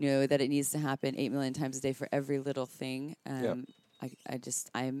that it needs to happen 8 million times a day for every little thing, I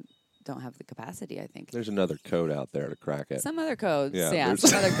don't have the capacity, I think. There's another code out there to crack it. Some other codes, Yeah,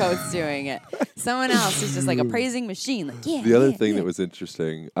 some other codes doing it. Someone else is just like a praising machine, like The other thing that was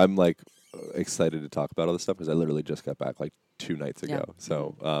interesting, I'm like excited to talk about all this stuff because I literally just got back like 2 nights ago. Yeah.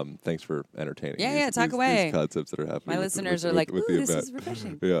 So thanks for entertaining talk away. these concepts that are happening. My listeners are like, ooh, this is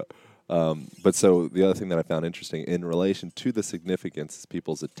refreshing. Yeah. But so the other thing that I found interesting in relation to the significance is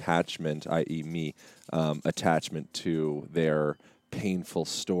people's attachment, i.e. me, attachment to their painful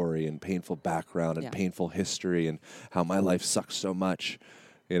story and painful background and painful history and how my life sucks so much,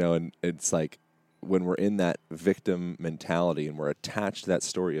 and it's like when we're in that victim mentality and we're attached to that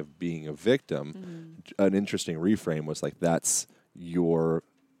story of being a victim, an interesting reframe was like, that's your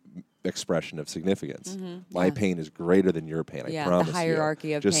expression of significance. My pain is greater than your pain. I promise the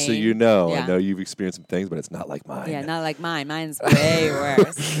hierarchy of just pain. so you know, I know you've experienced some things, but it's not like mine. Yeah, not like mine. Mine's way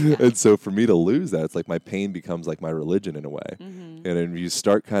worse. Yeah. And so for me to lose that, it's like my pain becomes like my religion in a way. And then you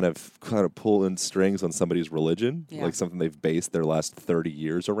start kind of pulling strings on somebody's religion, like something they've based their last 30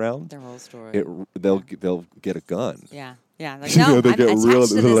 years around. Their whole story. They'll get a gun. Yeah. Like, no, they I'm get attached real.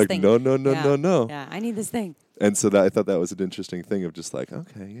 to They're this like, thing. no. Yeah, I need this thing. And so I thought that was an interesting thing of just like,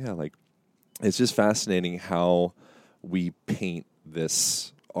 okay, yeah, like it's just fascinating how we paint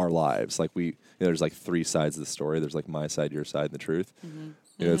our lives. Like there's like 3 sides of the story. There's like my side, your side, and the truth.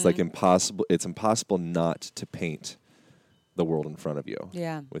 It's like impossible. It's impossible not to paint the world in front of you.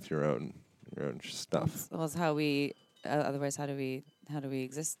 Yeah. With your own stuff. Well, it's how we. Otherwise, how do we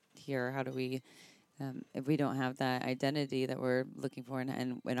exist here? How do we? If we don't have that identity that we're looking for,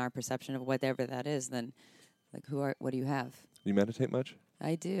 and in our perception of whatever that is, then like what do you have? You meditate much?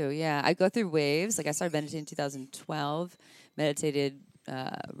 I do, yeah. I go through waves. Like I started meditating in 2012, meditated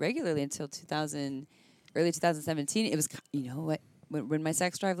regularly until early 2017. It was, what? When my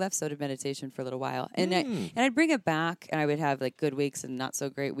sex drive left, so did meditation for a little while, and I'd bring it back, and I would have like good weeks and not so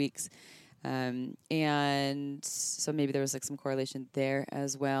great weeks, and so maybe there was like some correlation there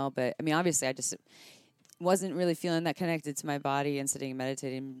as well. But I mean, obviously, I just wasn't really feeling that connected to my body, and sitting and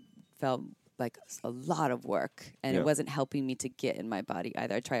meditating felt like a lot of work, and it wasn't helping me to get in my body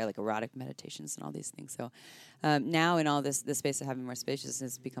either. I try like erotic meditations and all these things. So now in all this space of having more spaciousness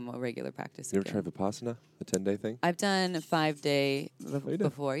has become a regular practice. You ever tried Vipassana, the 10-day thing? I've done a 5-day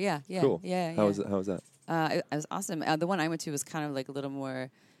before. Yeah. Cool. Yeah. How was that? It was awesome. The one I went to was kind of like a little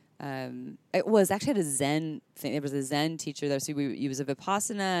more. It was actually a Zen thing. There was a Zen teacher there, so it was a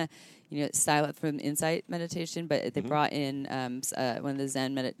Vipassana, style from Insight meditation. But they brought in one of the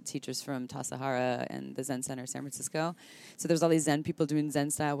Zen teachers from Tassajara and the Zen Center, San Francisco. So there's all these Zen people doing Zen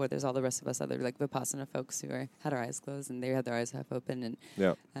style, where there's all the rest of us other like Vipassana folks who had our eyes closed, and they had their eyes half open.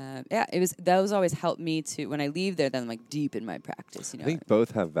 And those always helped me to, when I leave there, then I'm like deep in my practice. I think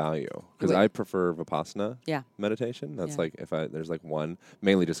both have value because I prefer Vipassana meditation. That's like there's like one,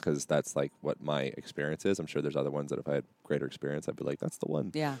 mainly just because that's like what my experience is. I'm sure there's other ones that if I had greater experience, I'd be like, that's the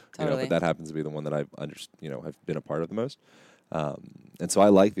one. Yeah, totally. But that happens to be the one that I've I've been a part of the most. And so I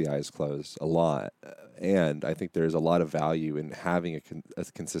like the eyes closed a lot. And I think there's a lot of value in having a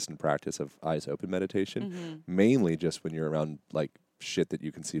consistent practice of eyes open meditation, mainly just when you're around like shit that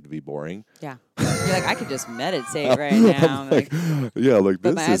you conceive to be boring. Yeah. You're like, I could just meditate right now.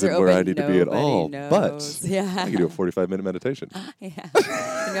 This isn't where I need to be at all. But I can do a 45-minute meditation. Yeah.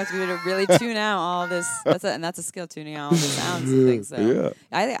 And you have to be able to really tune out all this. That's a skill, tuning out all the sounds and things. So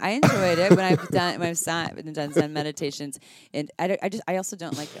I enjoyed it when I've done Zen meditations. And I also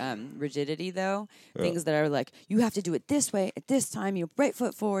don't like rigidity though. Things that are like, you have to do it this way at this time, right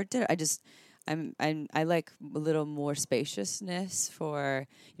foot forward. I like a little more spaciousness for,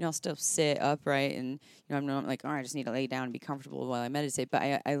 I'll still sit upright and, I'm not like, I just need to lay down and be comfortable while I meditate. But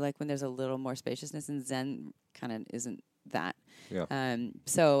I like when there's a little more spaciousness, and Zen kind of isn't that. Yeah.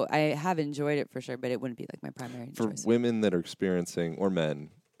 So I have enjoyed it for sure, but it wouldn't be like my primary choice. For women that are experiencing, or men,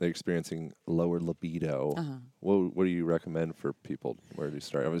 they're experiencing lower libido. What do you recommend for people? Where do you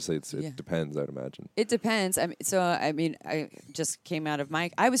start? Obviously, it depends, I'd imagine. It depends. I just came out of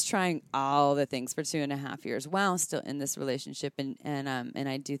I was trying all the things for 2.5 years while still in this relationship, and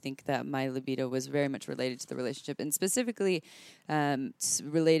I do think that my libido was very much related to the relationship, and specifically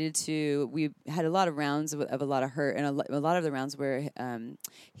related to, we had a lot of rounds of a lot of hurt, and a lot of the rounds were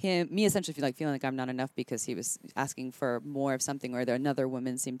me essentially feeling like I'm not enough because he was asking for more of something, or another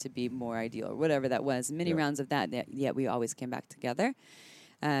woman seemed to be more ideal, or whatever that was. Many rounds of that, yet we always came back together.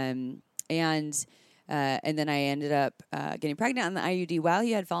 And then I ended up getting pregnant on the IUD while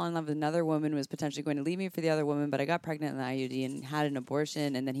he had fallen in love with another woman, was potentially going to leave me for the other woman, but I got pregnant on the IUD and had an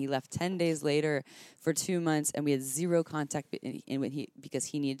abortion, and then he left 10 days later for 2 months, and we had zero contact because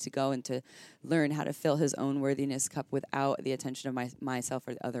he needed to go and to learn how to fill his own worthiness cup without the attention of myself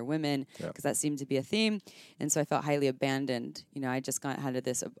or the other women, because that seemed to be a theme. And so I felt highly abandoned. I just had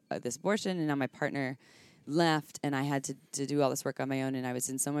this abortion, and now my partner left, and I had to do all this work on my own, and I was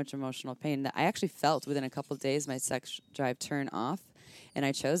in so much emotional pain that I actually felt within a couple of days my sex drive turn off, and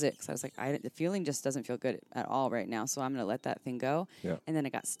I chose it because I was like, the feeling just doesn't feel good at all right now, so I'm going to let that thing go. And then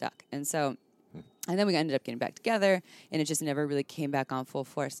it got stuck, and then we ended up getting back together, and it just never really came back on full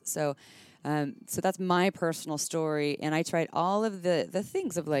force. So that's my personal story, and I tried all of the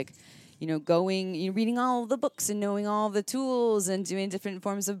things of reading all the books and knowing all the tools and doing different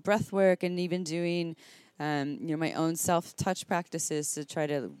forms of breath work, and even doing my own self-touch practices to try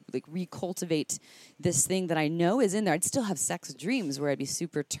to recultivate this thing that I know is in there. I'd still have sex dreams where I'd be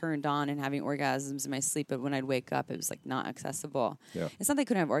super turned on and having orgasms in my sleep, but when I'd wake up, it was not accessible. It's not that I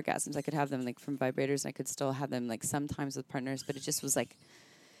couldn't have orgasms. I could have them from vibrators, and I could still have them sometimes with partners, but it just was it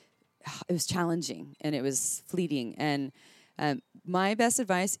was challenging and it was fleeting. And my best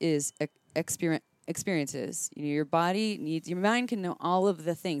advice is experiences. Your body needs, your mind can know all of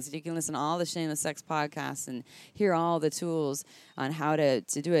the things. You can listen to all the Shameless Sex podcasts and hear all the tools on how to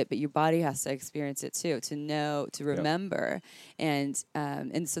do it, but your body has to experience it too, to know, to remember. And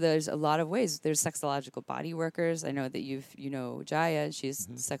so there's a lot of ways. There's sexological body workers. I know that Jaya, she's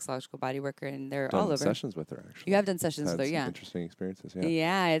a sexological body worker, and they're all over. Done sessions with her, actually. You have done sessions with her, some interesting experiences,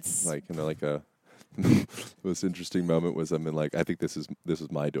 Yeah, it's the most interesting moment was I think this is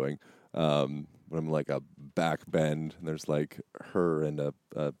my doing. When I'm a back bend, and there's her and a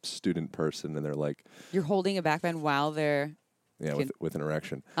student person, and they're you're holding a back bend while they're with an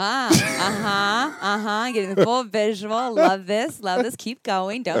erection. Getting the full visual. Love this. Keep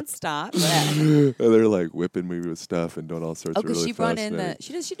going. Don't stop. And they're whipping me with stuff and doing all sorts of really she brought in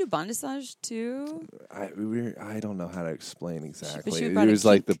fascinating. she do bondage too? I don't know how to explain exactly. She It was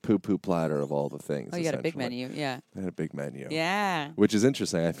the poo-poo platter of all the things. Oh, you had a big menu. Yeah. I had a big menu. Yeah. Which is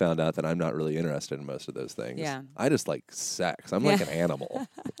interesting. I found out that I'm not really interested in most of those things. Yeah. I just like sex. I'm like an animal.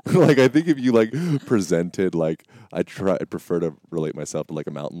 I think if you presented I prefer to relate myself to a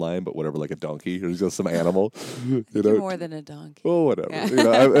mountain lion, but whatever, a donkey or just some animal. You're more than a donkey. Well, whatever.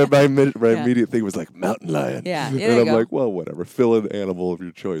 Yeah. My immediate thing was mountain lion. Yeah. And I'm well, whatever. Fill an animal of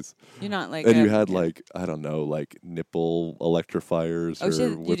your choice. You're not and you had I don't know, nipple electrifiers or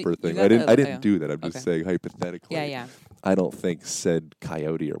whipper thing. I didn't do that. I'm just saying hypothetically. Yeah. I don't think said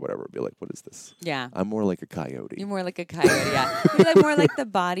coyote or whatever would be what is this? Yeah. I'm more like a coyote. You're more like a coyote, yeah. You're more the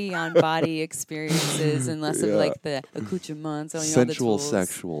body-on-body experiences and less of the accoutrements. Sensual, all the tools.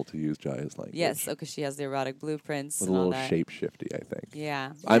 Sexual, to use Jaya's language. Yes, because she has the erotic blueprints with and a all little that. shape-shifty, I think.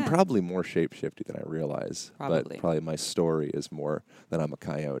 Yeah. I'm probably more shape-shifty than I realize. Probably. But probably my story is more that I'm a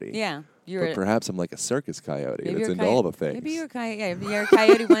coyote. Yeah. But perhaps I'm like a circus coyote that's into all the things. Maybe you're a coyote. Yeah, you're a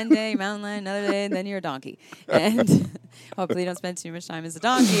coyote one day, mountain lion another day, and then you're a donkey. And hopefully you don't spend too much time as a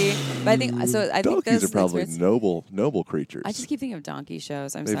donkey. But I think so. I think donkeys are probably noble creatures. I just keep thinking of donkey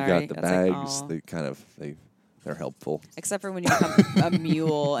shows. They've sorry. They've got the bags. They're helpful. Except for when you become a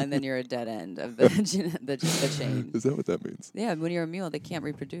mule and then you're a dead end of the chain. Is that what that means? Yeah, when you're a mule, they can't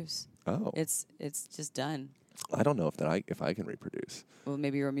reproduce. Oh, it's just done. I don't know if I can reproduce. Well,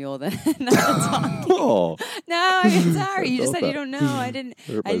 maybe you're a mule then, not a donkey. Oh. No, I'm sorry. You just said you don't know. I didn't.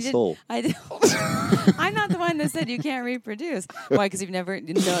 Hurt my soul. I'm not the one that said you can't reproduce. Why? Because you've never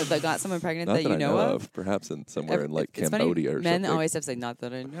got someone pregnant not that you know of? Perhaps somewhere in Cambodia funny, or something. Men always have to say, not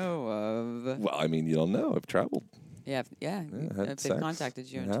that I know of. Well, I mean, you don't know. I've traveled. Yeah. If they've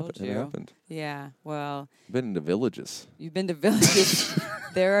contacted you and told you. It happened. Yeah, well. I've been into villages. You've been to villages.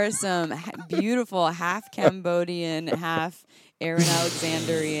 There are some beautiful half Cambodian, half Aaron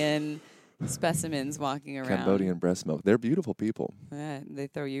Alexandrian specimens walking around. Cambodian breast milk. They're beautiful people. Yeah, they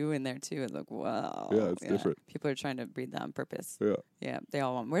throw you in there too and look, wow. Yeah, it's different. People are trying to breed that on purpose. Yeah. Yeah, they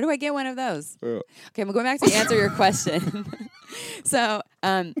all want. Where do I get one of those? Yeah. Okay, I'm going back to answer your question. So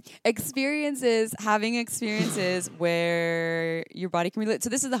Having experiences where your body can relate. So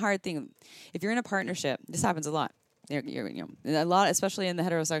this is the hard thing. If you're in a partnership, this happens a lot. A lot, especially in the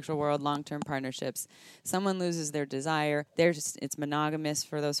heterosexual world, long-term partnerships, someone loses their desire. It's monogamous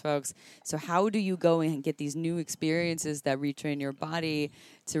for those folks. So how do you go and get these new experiences that retrain your body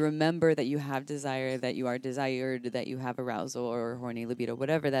to remember that you have desire, that you are desired, that you have arousal or horny libido,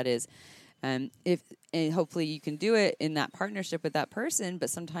 whatever that is? And hopefully you can do it in that partnership with that person.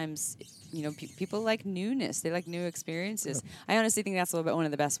 But sometimes, people like newness. They like new experiences. Yeah. I honestly think that's a little bit one of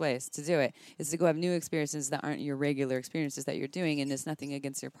the best ways to do it, is to go have new experiences that aren't your regular experiences that you're doing. And it's nothing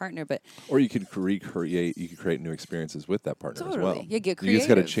against your partner, or you could create new experiences with that partner as well. You get creative. You just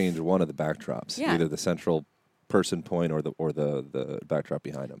got to change one of the backdrops, yeah. either the central person point or the backdrop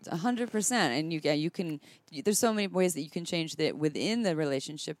behind them. 100%. And you can. There's so many ways that you can change that within the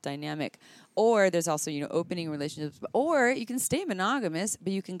relationship dynamic. Or there's also opening relationships. Or you can stay monogamous,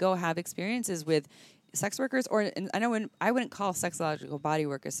 but you can go have experiences with sex workers. And I wouldn't call sexological body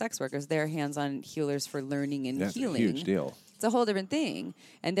workers sex workers. They're hands-on healers for learning and healing. That's a huge deal. It's a whole different thing.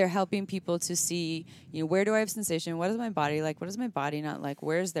 And they're helping people to see, where do I have sensation? What is my body like? What is my body not like?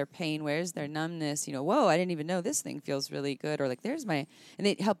 Where's their pain? Where's their numbness? Whoa, I didn't even know this thing feels really good. Or like, and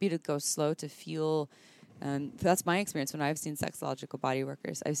they help you to go slow to feel. That's my experience when I've seen sexological body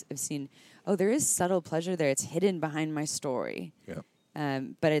workers. I've seen, there is subtle pleasure there. It's hidden behind my story. Yeah.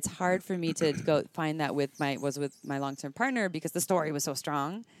 But it's hard for me to go find that with my long-term partner because the story was so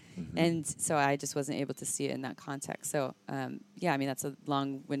strong. Mm-hmm. And so I just wasn't able to see it in that context. So, that's a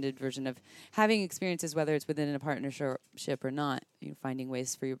long-winded version of having experiences, whether it's within a partnership or not, finding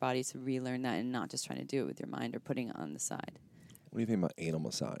ways for your body to relearn that and not just trying to do it with your mind or putting it on the side. What do you think about anal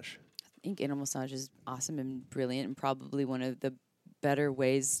massage? I think anal massage is awesome and brilliant and probably one of the better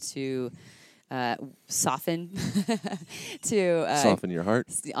ways to soften soften your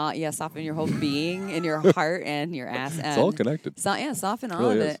heart. Soften your whole being and your heart and your ass. It's all connected. Soften all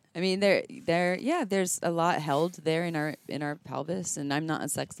really of is. it. I mean, there's a lot held there in our pelvis, and I'm not a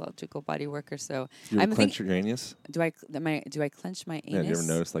sexological body worker, so you clench your anus. Do I clench my anus? Yeah, you ever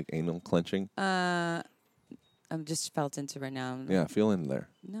notice like anal clenching? I'm just felt into right now. Yeah, feel in there.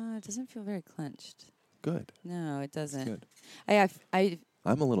 No, it doesn't feel very clenched. Good. No, it doesn't. Good.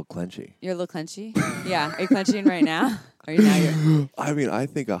 I'm a little clenchy. You're a little clenchy? Yeah. Are you clenching right now? Or now you're I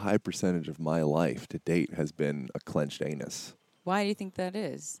think a high percentage of my life to date has been a clenched anus. Why do you think that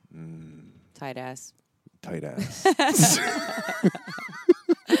is? Tight ass. Tight ass.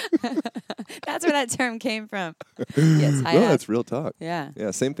 That's where that term came from. Yes, no, that's real talk. Yeah. Yeah,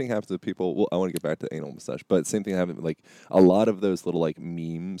 same thing happens to people. Well, I want to get back to anal massage, but same thing happens, like a lot of those little like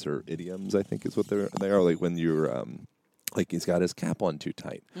memes or idioms, I think is what they are. Like when you're like he's got his cap on too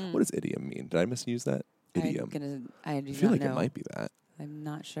tight. What does idiom mean? Did I misuse that? Idiom. I do feel not like know. it might be that. I'm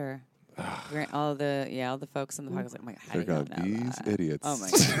not sure. all the folks on the podcast like, how do you know these that? idiots. Oh my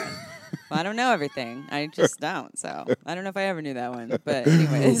god. Well, I don't know everything. I just don't. So I don't know if I ever knew that one. But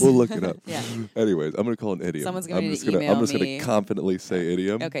anyways, we'll look it up. Yeah. Anyways, I'm gonna call it an idiom. Someone's gonna email I'm just me. gonna confidently say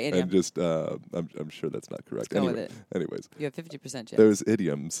idiom. Okay, idiom. And just I'm sure that's not correct. Let's go with it. Anyways, you have 50% chance. Those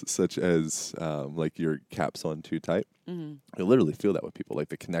idioms, such as like your cap's on too tight. Mm-hmm. You literally feel that with people, like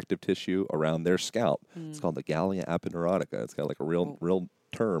the connective tissue around their scalp. It's called the gallia aponeurotica. It's got like a real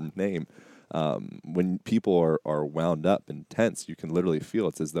term name. When people are wound up and tense, you can literally feel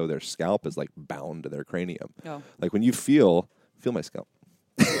it's as though their scalp is like bound to their cranium. Oh. Like when you feel my scalp.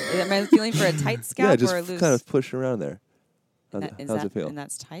 Am I feeling for a tight scalp yeah, just or a loose? kind of push around there. How's it feel? And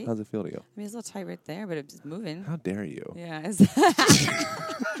that's tight? How's it feel to you? I mean, it's a little tight right there, but it's moving. How dare you? Yeah.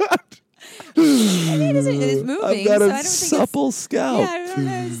 I mean, it's moving. I've got so a I don't supple scalp. Yeah, I don't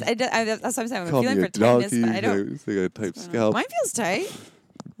know. That's what I'm saying. I'm Call feeling me for a tightness, donkey. but I don't. You got a tight scalp. Mine feels tight.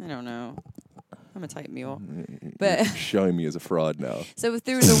 I don't know. I'm a tight mule. But You're showing me as a fraud now. So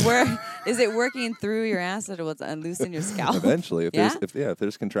through the work, is it working through your ass that it will loosen your scalp? Eventually, Yeah? if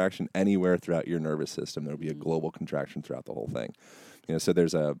there's contraction anywhere throughout your nervous system, there'll be a global contraction throughout the whole thing. So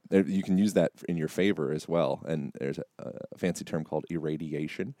you can use that in your favor as well. And there's a fancy term called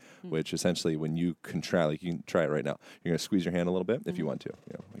irradiation, which essentially when you contract, like you can try it right now. You're going to squeeze your hand a little bit if you want to.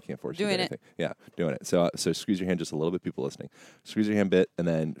 I can't force you to do anything. Yeah, doing it. So squeeze your hand just a little bit, people listening. Squeeze your hand a bit and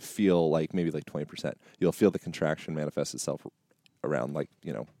then feel like maybe like 20%. You'll feel the contraction manifest itself around like,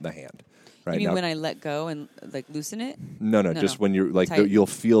 the hand. Right You mean now, when I let go and like loosen it? No, just when you're like, you'll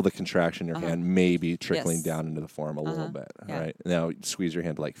feel the contraction in your hand maybe trickling Yes. down into the forearm a little bit. Yeah. Right now, squeeze your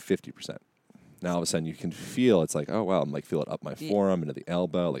hand to like 50%. Now all of a sudden you can feel it's like, oh wow, I'm like feel it up my forearm into the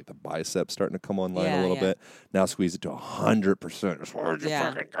elbow, like the biceps starting to come online a little bit. Now squeeze it to 100%.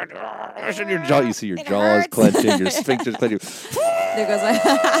 Yeah. Your jaw, you see your jaws clenching, your sphincters clenching. There goes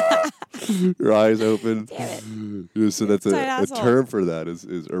my. Your eyes open. Damn So that's Tight a asshole. term for that is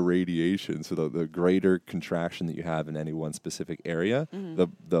irradiation. So the greater contraction that you have in any one specific area,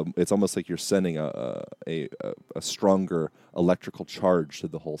 it's almost like you're sending a stronger electrical charge to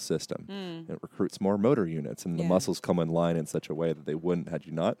the whole system. It recruits more motor units, and the muscles come in line in such a way that they wouldn't had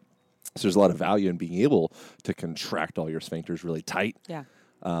you not. So there's a lot of value in being able to contract all your sphincters really tight. Yeah.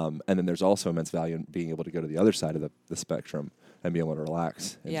 And then there's also immense value in being able to go to the other side of the spectrum and be able to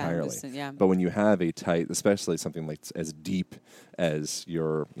relax entirely. Listen, But when you have a tight, especially something like as deep as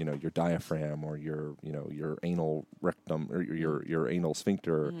your diaphragm or your anal rectum or your anal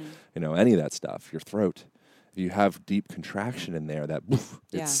sphincter, any of that stuff, your throat, if you have deep contraction in there,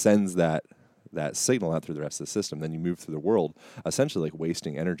 it sends that signal out through the rest of the system. Then you move through the world, essentially like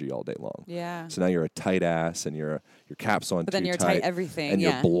wasting energy all day long. Yeah. So now you're a tight ass, and your cap's on But then too you're tight, tight everything. and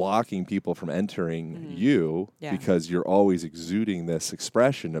Yeah. you're blocking people from entering you Yeah. because you're always exuding this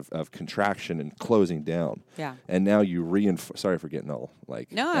expression of contraction and closing down. Yeah. And now you reinforce. Sorry for getting all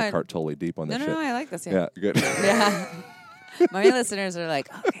Eckhart Tolle deep on No, this no, shit. no, I like this. Yeah, good. Yeah. My listeners are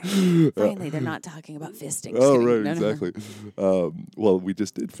like, okay, finally, they're not talking about fisting. Just Oh, kidding. right, No, no, no. exactly. Well, we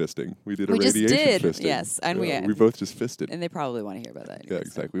just did fisting. We did a We just radiation did, fisting. yes, and we both just fisted. And they probably want to hear about that. Yeah, anyway,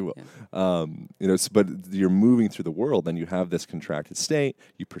 so, exactly. We will. yeah. But you're moving through the world, then you have this contracted state.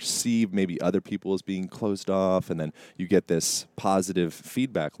 You perceive maybe other people as being closed off, and then you get this positive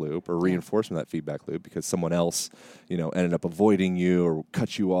feedback loop or reinforcement of that feedback loop because someone else, ended up avoiding you or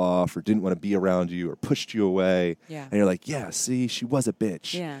cut you off or didn't want to be around you or pushed you away. Yeah. And you're like, yeah, see, she was a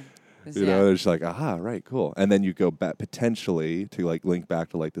bitch. Yeah. They're just like, aha, right, cool. And then you go back potentially to link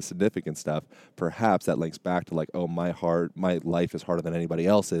back to the significant stuff. Perhaps that links back to oh, my life is harder than anybody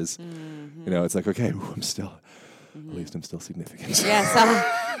else's. It's like, okay, I'm still, at least I'm still significant. Yes,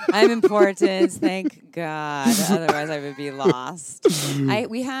 I'm important. Thank God. Otherwise, I would be lost.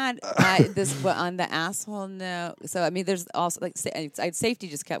 We had this on the asshole note. So I mean, there's also safety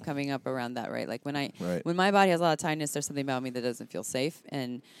just kept coming up around that, right? Like when my body has a lot of tightness, there's something about me that doesn't feel safe,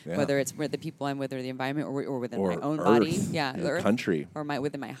 and whether it's with the people I'm with or the environment or within my own Earth, body, your Earth, country, or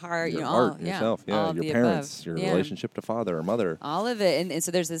within my heart, your heart, yourself, all your the parents, above. your relationship to father or mother, all of it, and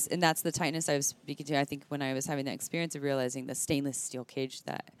so there's this, and that's the tightness I was speaking to. I think when I was having that experience of realizing the stainless steel cage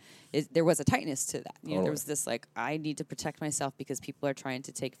there was a tightness to that. There was this I need to protect myself because people are trying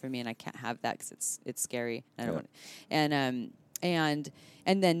to take from me, and I can't have that because it's scary. I don't want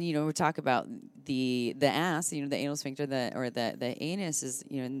and then we talk about the ass, the anal sphincter, the anus is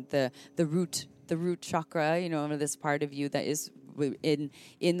the root chakra, this part of you that is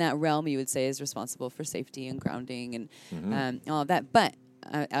in that realm you would say is responsible for safety and grounding and all of that, but.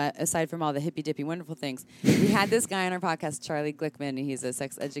 Aside from all the hippy dippy wonderful things, we had this guy on our podcast, Charlie Glickman, and he's a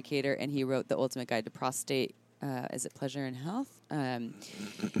sex educator, and he wrote The Ultimate Guide to Prostate. Is it Pleasure and Health? And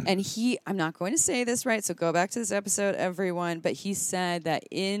I'm not going to say this right, so go back to this episode, everyone. But he said that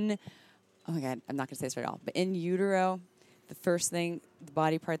oh my God, I'm not going to say this right at all. But in utero, the first thing, the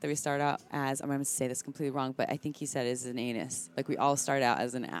body part that we start out as, I'm going to say this completely wrong, but I think he said is an anus. We all start out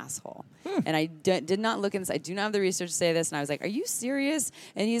as an asshole. And I did not look in this. I do not have the research to say this. And I was like, are you serious?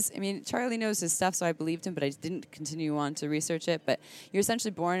 And Charlie knows his stuff, so I believed him, but I didn't continue on to research it. But you're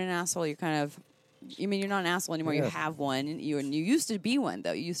essentially born an asshole. You're kind of, you're not an asshole anymore. Yeah. You have one. And you used to be one,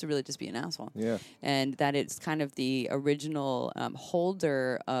 though. You used to really just be an asshole. Yeah. And that it's kind of the original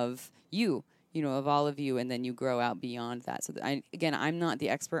holder of you. Of all of you, and then you grow out beyond that. So I'm not the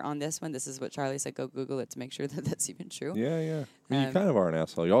expert on this one. This is what Charlie said. Go Google it to make sure that that's even true. Yeah, yeah. I mean, you kind of are an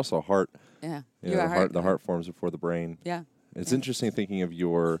asshole. You're also a heart. Yeah. The heart forms before the brain. Yeah. It's interesting thinking of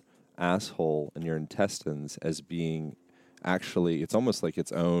your asshole and your intestines as being actually, it's almost like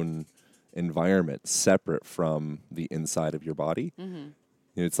its own environment separate from the inside of your body. Mm-hmm.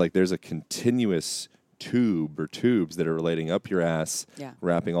 It's like there's a continuous tube or tubes that are relating up your ass,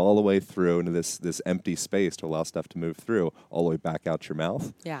 wrapping all the way through into this empty space to allow stuff to move through all the way back out your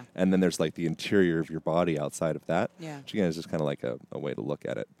mouth. Yeah. And then there's the interior of your body outside of that. Yeah. Which again is just kind of a way to look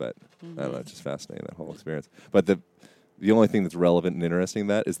at it. But I don't know, it's just fascinating, that whole experience. But the only thing that's relevant and interesting in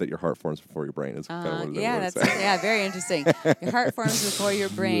that is that your heart forms before your brain is kind of what it is. Very interesting. Your heart forms before your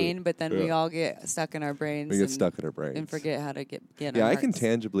brain, but then we all get stuck in our brains. We get stuck in our brains and forget how to get. Yeah, I can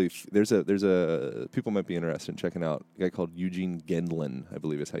tangibly. There's a people might be interested in checking out a guy called Eugene Gendlin, I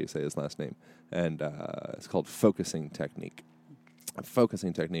believe is how you say his last name, and it's called focusing technique.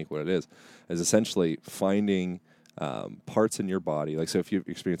 Focusing technique, what it is essentially finding parts in your body. So if you're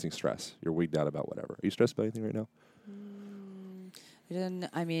experiencing stress, you're wigged out about whatever. Are you stressed about anything right now?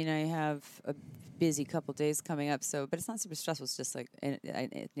 I have busy couple days coming up. So, but it's not super stressful. It's just like in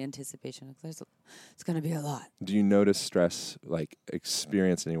anticipation. It's going to be a lot. Do you notice stress like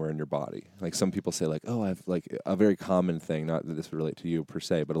experienced anywhere in your body? Like some people say like, oh, I've like a very common thing, not that this would relate to you per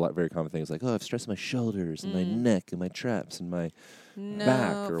se, but very common things like, oh, I've stress in my shoulders and my neck and my traps and my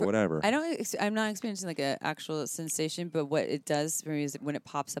back or whatever. I'm not experiencing like an actual sensation, but what it does for me is when it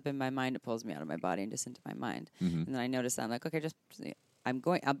pops up in my mind, it pulls me out of my body and just into my mind. And then I notice that I'm like, okay,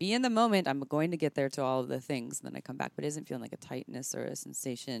 I'll be in the moment. I'm going to get there to all of the things. And then I come back, but it isn't feeling like a tightness or a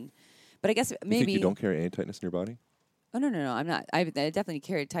sensation. But I guess maybe you think you don't carry any tightness in your body? Oh no, I'm not. I definitely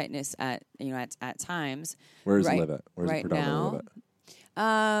carry tightness at times. Where does it live at? Where does it predominantly live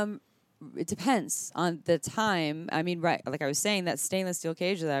at? It depends on the time. I mean, like I was saying, that stainless steel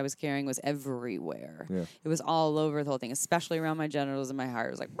cage that I was carrying was everywhere. Yeah. It was all over the whole thing, especially around my genitals and my heart.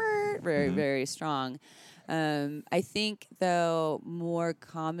 It was like very, very strong. I think, though, more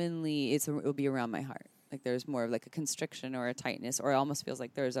commonly it will be around my heart. Like there's more of like a constriction or a tightness, or it almost feels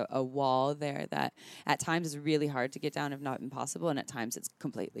like there's a wall there that at times is really hard to get down, if not impossible, and at times it's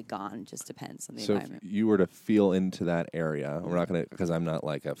completely gone. Just depends on the environment. So if you were to feel into that area, we're not going to, because I'm not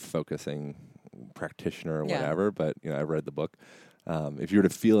like a focusing practitioner or whatever, but I've read the book. If you were to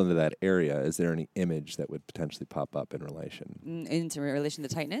feel into that area, is there any image that would potentially pop up in relation? Into relation to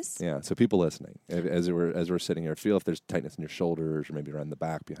tightness? Yeah. So people listening, as we're sitting here, feel if there's tightness in your shoulders, or maybe around the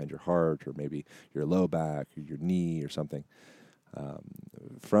back behind your heart, or maybe your low back, or your knee, or something.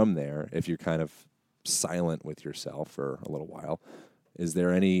 From there, if you're kind of silent with yourself for a little while, is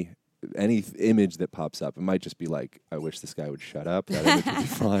there any image that pops up? It might just be like, I wish this guy would shut up. That image would be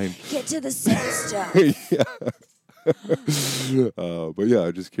fine. Get to the sex stuff. Yeah. But yeah,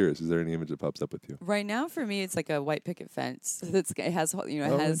 I'm just curious. Is there any image that pops up with you? Right now, for me, it's like a white picket fence. It has,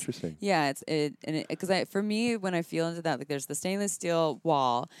 interesting. Yeah, because for me, when I feel into that, like there's the stainless steel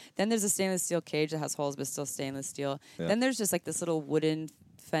wall, then there's a stainless steel cage that has holes but still stainless steel. Yeah. Then there's just like this little wooden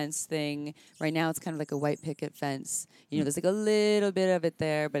fence thing. Right now, it's kind of like a white picket fence. There's like a little bit of it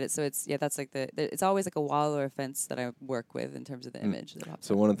there, but that's like it's always like a wall or a fence that I work with in terms of the image.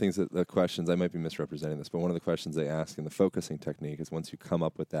 So one of the things the questions, I might be misrepresenting this, but one of the questions they ask in the focusing technique is once you come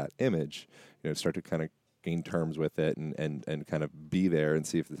up with that image, start to kind of gain terms with it and kind of be there and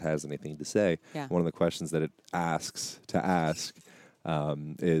see if it has anything to say. Yeah. One of the questions that it asks to ask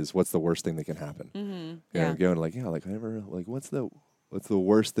is, what's the worst thing that can happen? Mm-hmm. Going like, what's the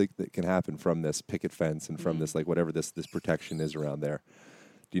worst thing that can happen from this picket fence and from this, like, whatever this protection is around there?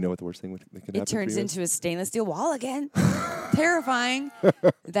 Do you know what the worst thing that can happen? It turns into a stainless steel wall again. Terrifying.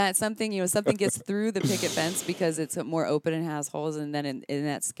 That something gets through the picket fence because it's more open and has holes, and then and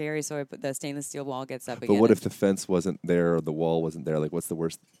that's scary. So the stainless steel wall gets up again. But what if the fence wasn't there or the wall wasn't there? Like, what's the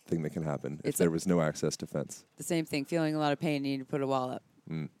worst thing that can happen if there was no access to fence? The same thing. Feeling a lot of pain, you need to put a wall up.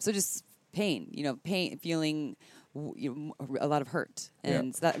 So just pain. Feeling a lot of hurt,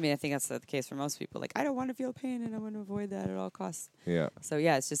 and I think that's the case for most people. Like, I don't want to feel pain, and I want to avoid that at all costs. Yeah. So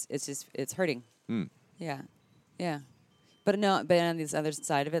it's hurting. Yeah. But on this other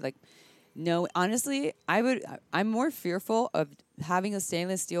side of it, like, no, honestly, I'm more fearful of having a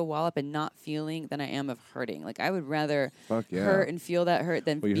stainless steel wall up and not feeling than I am of hurting. Like, I would rather hurt and feel that hurt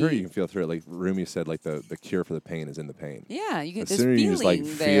than you hurt, you can feel through it. Like Rumi said, like the cure for the pain is in the pain. Yeah, you can. The sooner you just like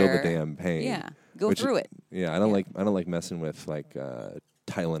feel the damn pain. Yeah, go through it. Yeah, I don't like messing with like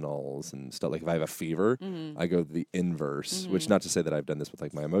Tylenols and stuff. Like if I have a fever, I go the inverse. Which, not to say that I've done this with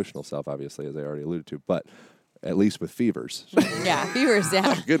like my emotional self, obviously, as I already alluded to, but at least with fevers. Yeah, fevers, yeah.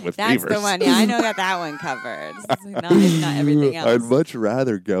 I'm good with fevers. That's the one. Yeah, I know that one covered. It's not everything else. I'd much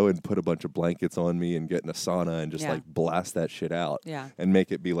rather go and put a bunch of blankets on me and get in a sauna and just like blast that shit out. Yeah. And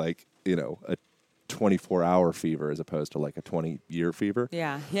make it be like, a 24-hour fever as opposed to like a 20-year fever.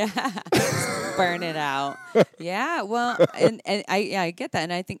 Yeah. Burn it out. Yeah, well, and I get that.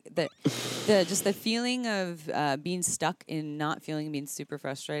 And I think that the feeling of being stuck in not feeling, being super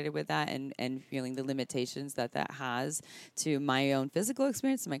frustrated with that and feeling the limitations that has to my own physical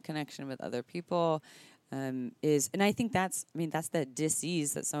experience, my connection with other people, and I think that's the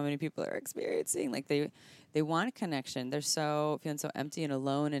disease that so many people are experiencing. Like they want a connection. They're feeling so empty and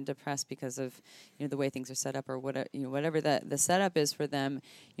alone and depressed because of the way things are set up or whatever the setup is for them.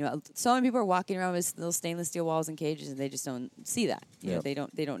 So many people are walking around with little stainless steel walls and cages, and they just don't see that. They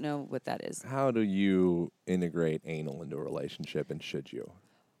don't know what that is. How do you integrate anal into a relationship, and should you?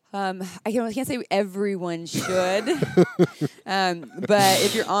 I can't say everyone should, but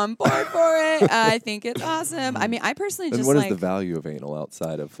if you're on board for it, I think it's awesome. I mean, I personally And just what like is the value of anal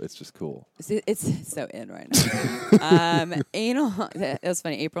outside of it's just cool? it's so in right now. Anal. It was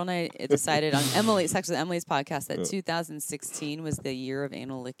funny. April and I decided on Emily's podcast that 2016 was the year of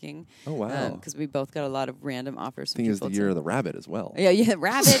anal licking. Oh wow! Because we both got a lot of random offers. I think it was the year of the rabbit as well. Yeah,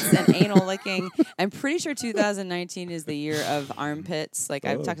 rabbits and anal licking. I'm pretty sure 2019 is the year of armpits. Like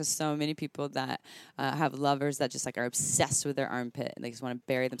I've talked to so many people that have lovers that just like are obsessed with their armpit and they just want to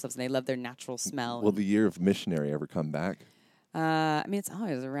bury themselves and they love their natural smell. Will the year of missionary ever come back? I mean, it's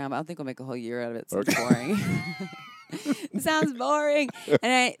always around, but I don't think we'll make a whole year out of it. So it's boring. It sounds boring.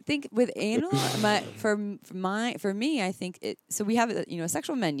 And I think with anal, for me, I think it. So we have a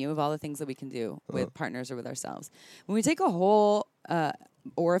sexual menu of all the things that we can do with partners or with ourselves. When we take a whole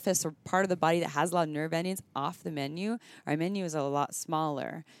orifice or part of the body that has a lot of nerve endings off the menu, our menu is a lot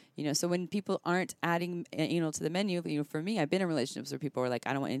smaller. So when people aren't adding anal to the menu, for me, I've been in relationships where people are like,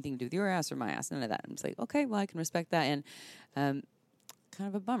 I don't want anything to do with your ass or my ass, none of that. I'm just like, okay, well, I can respect that. And kind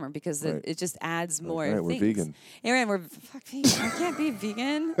of a bummer because it just adds more things. We're vegan. Aaron, we're vegan. I can't be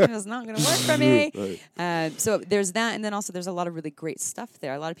vegan. It's not going to work for me. So there's that, and then also there's a lot of really great stuff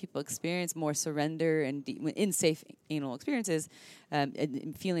there. A lot of people experience more surrender and in safe anal experiences,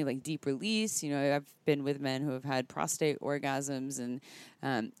 and feeling like deep release. I've been with men who have had prostate orgasms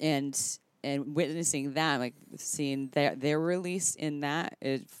and witnessing that, like seeing their release in that.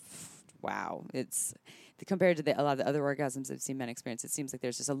 Wow, it's. Compared to a lot of the other orgasms I've seen men experience, it seems like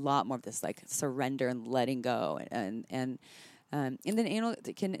there's just a lot more of this like surrender and letting go, and then anal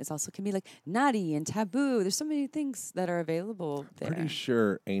can be like naughty and taboo. There's so many things that are available there. Pretty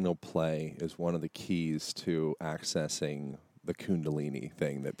sure anal play is one of the keys to accessing the Kundalini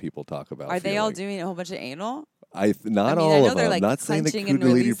thing that people talk about. Are they all doing a whole bunch of anal? All of them. Like not saying that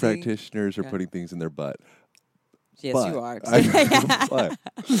Kundalini practitioners are putting things in their butt. Yes, but you are. But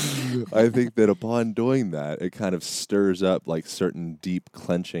I think that upon doing that, it kind of stirs up like certain deep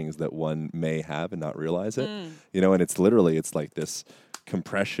clenchings that one may have and not realize it. And it's like this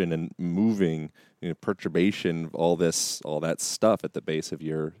compression and moving, perturbation of all that stuff at the base of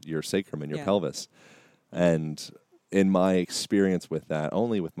your sacrum and your pelvis. And in my experience with that,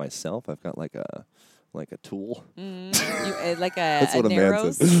 only with myself, I've got like a tool. Like That's what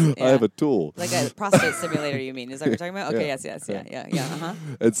Narrows? a man says. I have a tool. Like a prostate simulator, you mean? Is that what you're talking about? Okay, yeah. Uh-huh.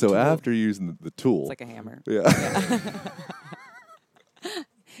 And so after using the tool... It's like a hammer. Yeah.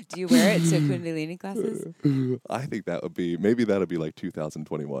 Do you wear it to Kundalini classes? I think maybe that'll be like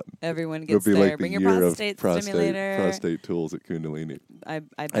 2021. Everyone gets there. Like Bring your prostate stimulator. Prostate tools at Kundalini. I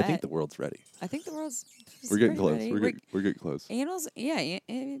bet. I think the world's ready. I think the world's We're getting close. Ready. We're getting close. Anals,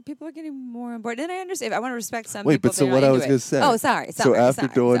 people are getting more on board. And I understand. I want to respect some Wait, people. but so what I was going to say. Oh, sorry. So after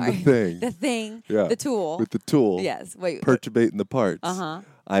doing the thing. Yeah. The tool. With the tool. Yes. Wait. Perturbating the parts.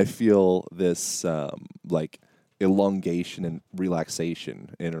 I feel this like elongation and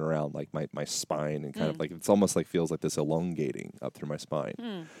relaxation in and around like my spine and kind of like it's almost like feels like this elongating up through my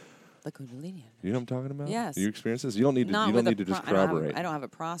spine. Like Kundalini. You know what I'm talking about? Yes. You experience this? You don't need to just corroborate. I don't have a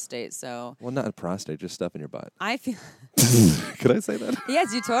prostate, so. Well, not a prostate, just stuff in your butt. I feel. Could I say that?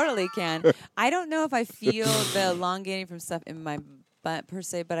 Yes, you totally can. I don't know if I feel the elongating from stuff in my butt per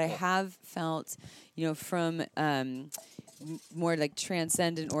se, but I have felt, from more like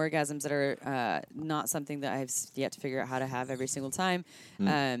transcendent orgasms that are not something that I've yet to figure out how to have every single time.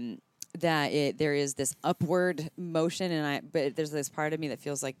 That there is this upward motion, but there's this part of me that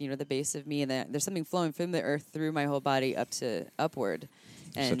feels like the base of me, and there's something flowing from the earth through my whole body up to upward.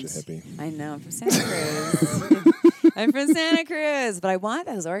 And such a hippie. I know, I'm from Santa Cruz. I'm from Santa Cruz, but I want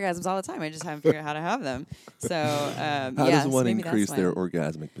those orgasms all the time. I just haven't figured out how to have them. So, how does one increase their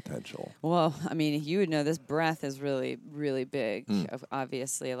orgasmic potential? Well, I mean, you would know this breath is really, really big.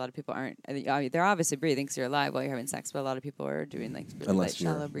 Obviously, a lot of people aren't. They're obviously breathing because you're alive while you're having sex, but a lot of people are doing like really light,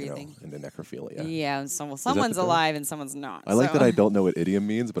 shallow breathing. Into necrophilia. Yeah, and someone's alive and someone's not. I like that I don't know what idiom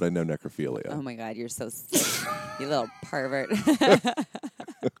means, but I know necrophilia. Oh my God, you're so sick, you little pervert.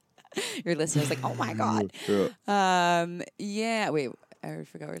 Your listener's like, oh my God. Yeah. Wait, I already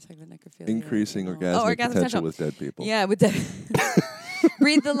forgot we were talking about necrophilia. Increasing orgasmic potential with dead people. Yeah, with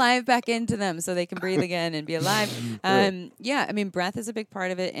breathe the life back into them so they can breathe again and be alive. Yeah, I mean, breath is a big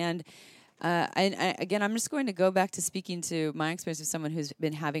part of it. And again, I'm just going to go back to speaking to my experience of someone who's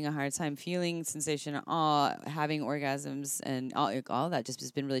been having a hard time feeling sensation at all, having orgasms and all that just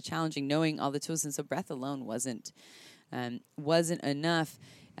has been really challenging, knowing all the tools. And so breath alone wasn't enough.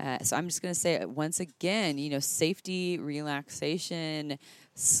 So I'm just going to say once again, safety, relaxation,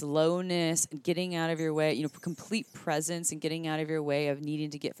 slowness, getting out of your way, complete presence and getting out of your way of needing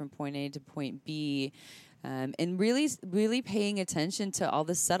to get from point A to point B. And really, really paying attention to all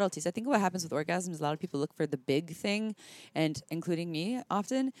the subtleties. I think what happens with orgasms, a lot of people look for the big thing, and including me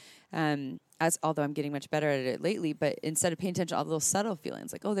often, although I'm getting much better at it lately, but instead of paying attention to all the little subtle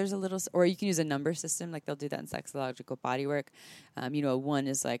feelings, like, oh, there's a little, or you can use a number system, like they'll do that in sexological bodywork. A 1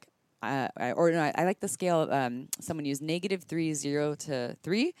 is like, I like the scale. Someone used -3, 0 to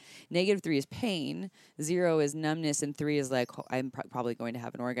 3. -3 is pain, 0 is numbness, and 3 is like I'm probably going to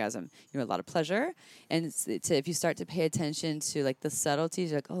have an orgasm. A lot of pleasure, and if you start to pay attention to like the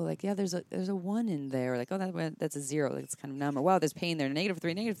subtleties, you're like, oh, like there's a 1 in there, or like, oh, that's a 0, like it's kind of numb, or wow, there's pain there,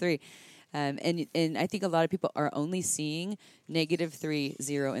 -3. And I think a lot of people are only seeing -3,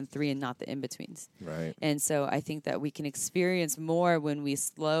 0, and 3, and not the in-betweens. Right. And so I think that we can experience more when we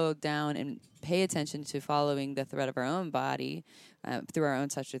slow down and pay attention to following the thread of our own body through our own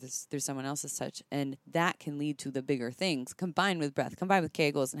touch or through someone else's touch. And that can lead to the bigger things, combined with breath, combined with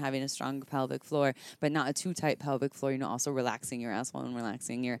Kegels and having a strong pelvic floor, but not a too tight pelvic floor, also relaxing your asshole and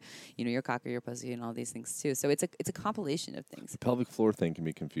relaxing your, your cock or your pussy and all these things too. So it's a compilation of things. The pelvic floor thing can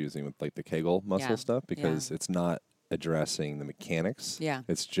be confusing with like the Kegel muscle stuff because it's not addressing the mechanics. Yeah.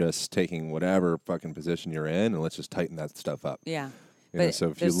 It's just taking whatever fucking position you're in and let's just tighten that stuff up. Yeah. So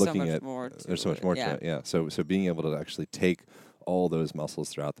if you're looking at, there's so much more to it. Yeah. So being able to actually take all those muscles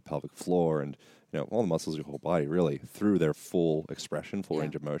throughout the pelvic floor and all the muscles of your whole body really through their full expression, full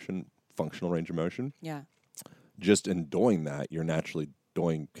range of motion, functional range of motion. Yeah. Just in doing that, you're naturally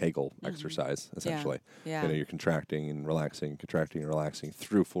doing Kegel exercise, essentially. Yeah. You're contracting and relaxing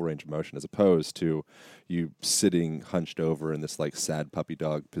through full range of motion, as opposed to you sitting hunched over in this like sad puppy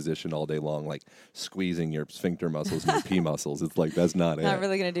dog position all day long, like squeezing your sphincter muscles and your P muscles. It's like, that's not it. Not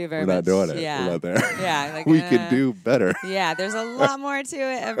really going to do very much. We're not doing it. Yeah. We're not there. Yeah. Like, we could do better. Yeah. There's a lot more to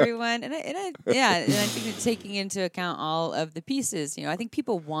it, everyone. And I think that taking into account all of the pieces, I think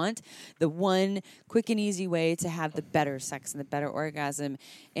people want the one quick and easy way to have the better sex and the better orgasm.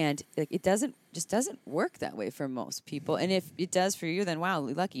 And it doesn't work that way for most people. And if it does for you, then wow,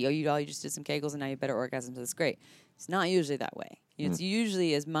 lucky. Oh, you just did some Kegels and now you have better orgasms. That's great. It's not usually that way. It's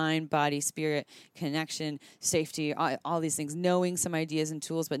usually as mind, body, spirit, connection, safety, all these things, knowing some ideas and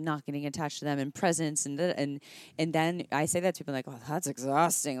tools, but not getting attached to them, and presence. And then I say that to people like, oh, that's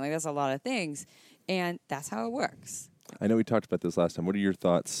exhausting. Like, that's a lot of things. And that's how it works. I know we talked about this last time. What are your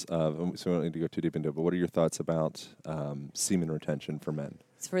thoughts of, so we don't need to go too deep into it, but what are your thoughts about semen retention for men?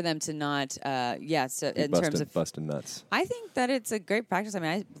 It's for them to not, in terms of busting nuts. I think that it's a great practice. I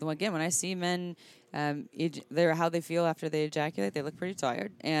mean, when I see men, they're how they feel after they ejaculate, they look pretty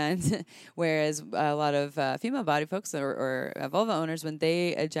tired. And whereas a lot of female body folks or vulva owners, when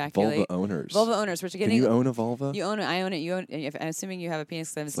they ejaculate, vulva owners, which are getting. Can you own a vulva? You own it. I own it. You own. I'm assuming you have a penis.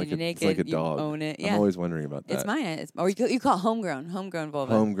 'Cause I haven't seen you naked. It's like a dog. You own it. Yeah. I'm always wondering about that. It's mine. Or you call it homegrown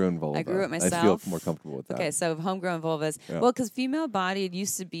vulva. Homegrown vulva. I grew it myself. I feel more comfortable with that. Okay, so homegrown vulvas. Yeah. Well, because female body, it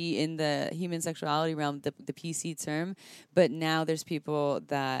used to be in the human sexuality realm, the PC term, but now there's people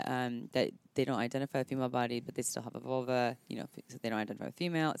that that they don't identify a female body, but they still have a vulva. So they don't identify a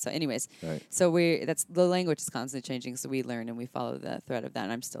female. So, anyways, so that's the language is constantly changing. So we learn and we follow the thread of that.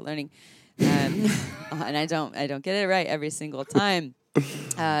 And I'm still learning, and I don't get it right every single time.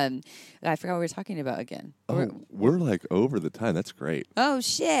 I forgot what we were talking about again. We're like over the time. That's great. Oh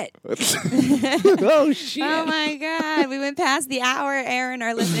shit! Oh shit! Oh my god! We went past the hour, Aaron.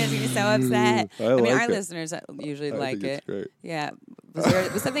 Our listeners are gonna be so upset. I mean, our listeners usually like think it. It's great. Yeah.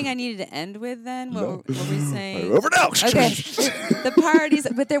 Was something I needed to end with then? What were we saying? Over now. Okay. The parties,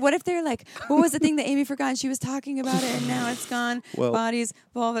 but what if they're like, what was the thing that Amy forgot and she was talking about it and now it's gone? Well, bodies,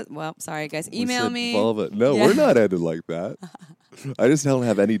 vulva. Well, sorry guys. Email me. Vulva. No, we're not ended like that. I just don't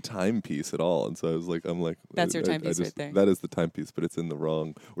have any timepiece at all, and so I was like, That's your timepiece right there. That is the timepiece, but it's in the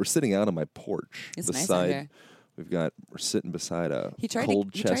wrong. We're sitting out on my porch. It's nice out here. We're sitting beside a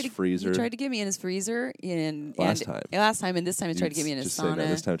cold chest freezer. He tried to get me in his freezer last time, and this time he tried to get me in his sauna.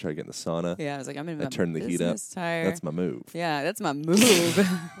 This time I tried to get in the sauna. Yeah, I was like, I'm in I turned the heat up. Tire. That's my move. Yeah, that's my move.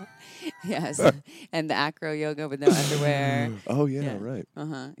 Yes, and the acro yoga with no underwear. Oh yeah, right.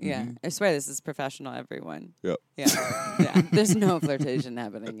 Yeah, I swear this is professional, everyone. Yep. Yeah. There's no flirtation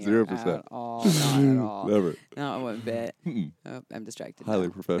happening here 0%. at all. Not at all. Never. Not one bit. Oh, I'm distracted. Highly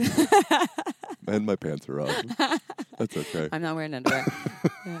professional. And my pants are off. That's okay. I'm not wearing underwear.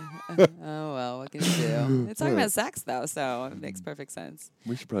 Oh well, what can you do? It's talking about sex though, so it makes perfect sense.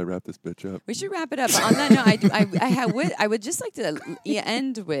 We should probably wrap this bitch up. We should wrap it up. But on that note, I would just like to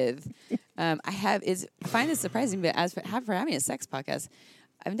end with I find this surprising, but for having a sex podcast,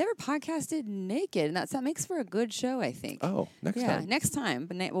 I've never podcasted naked, and that makes for a good show, I think. Oh, next time. Next time,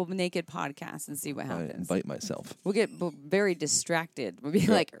 but we'll naked podcast and see what I happens. invite myself. We'll get very distracted. We'll be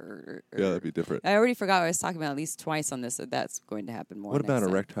like, Yeah, that'd be different. I already forgot what I was talking about at least twice on this, so that's going to happen more. What about next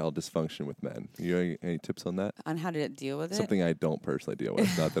time. erectile dysfunction with men? You have any tips on that? On how to deal with it? Something I don't personally deal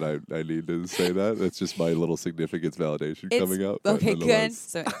with. Not that I need to say that. That's just my little significance validation coming out. Okay, good.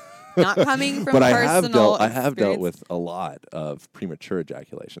 So not coming from but personal I have dealt experience. with a lot of premature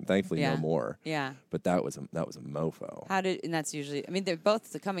ejaculation. Thankfully, no more. Yeah. But that was a mofo. And that's usually, I mean, they're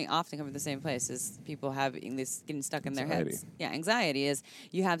both often come from the same place as people having this getting stuck in their heads. Yeah, anxiety is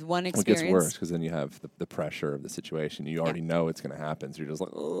you have one experience. It gets worse because then you have the pressure of the situation. You already know it's going to happen, so you're just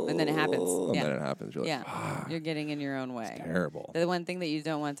like, oh. And then it happens. And then it happens. You're like, You're getting in your own way. It's terrible. The one thing that you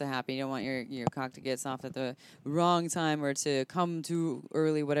don't want to happen, you don't want your cock to get soft at the wrong time or to come too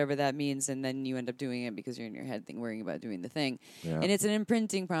early, whatever that means, and then you end up doing it because you're in your head worrying about doing the thing. Yeah. And it's an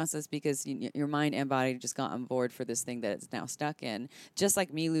imprinting process because your mind and body just got on board for this thing that it's now stuck in. Just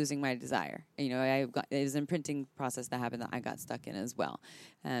like me losing my desire, it was an imprinting process that happened that I got stuck in as well.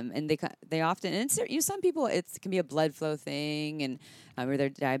 And they often, and some people it can be a blood flow thing, and or they're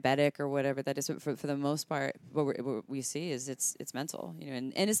diabetic or whatever that is. But for the most part, what we see is it's mental,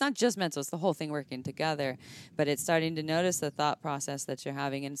 and it's not just mental; it's the whole thing working together. But it's starting to notice the thought process that you're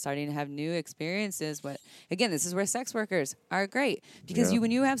having and starting to have new experiences. Again, this is where sex workers are great because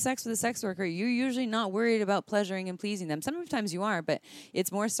when you have sex with a sex worker, you're usually not worried about pleasuring and pleasing them. Sometimes you are, but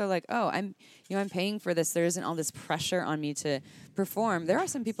it's more so like, oh, I'm paying for this. There isn't all this pressure on me to perform. There are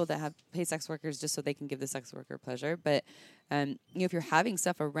some people that pay sex workers just so they can give the sex worker pleasure, but if you're having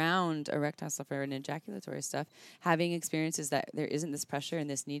stuff around erectile stuff or an ejaculatory stuff, having experiences that there isn't this pressure and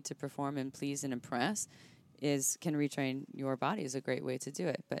this need to perform and please and impress can retrain your body is a great way to do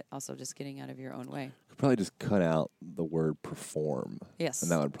it, but also just getting out of your own way. Could probably just cut out the word perform. Yes.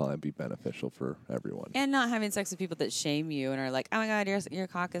 And that would probably be beneficial for everyone. And not having sex with people that shame you and are like, oh my God, your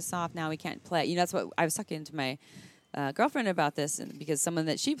cock is soft, now we can't play. That's what I was talking to my girlfriend about this, because someone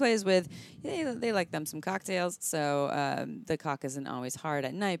that she plays with, they like them some cocktails, so the cock isn't always hard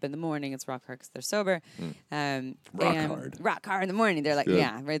at night, but in the morning it's rock hard because they're sober. Rock hard in the morning. They're like,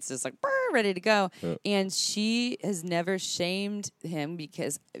 it's just like ready to go. Yeah. And she has never shamed him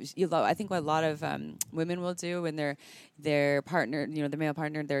because I think what a lot of women will do when their partner, the male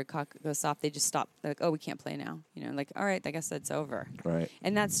partner, their cock goes soft, they just stop. They're like, oh, we can't play now. Like, all right, I guess that's over. Right.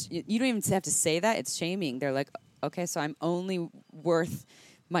 And you don't even have to say that. It's shaming. They're like, okay, so I'm only worth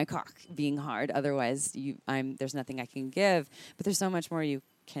my cock being hard. Otherwise, there's nothing I can give. But there's so much more you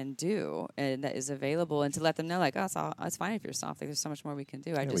can do, and that is available. And to let them know, like, oh, it's fine if you're soft. Like, there's so much more we can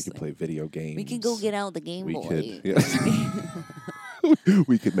do. We could play video games. We can go get out the Game Boy.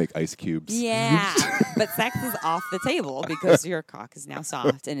 We could make ice cubes. Yeah, but sex is off the table because your cock is now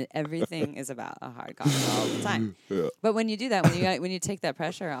soft, and everything is about a hard cock all the time. Yeah. But when you do that, when you take that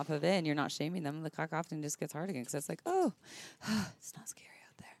pressure off of it, and you're not shaming them, the cock often just gets hard again because it's like, oh, it's not scary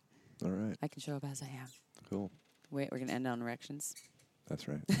out there. All right, I can show up as I am. Cool. Wait, we're gonna end on erections. That's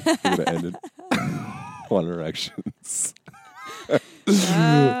right. We're gonna end it on erections.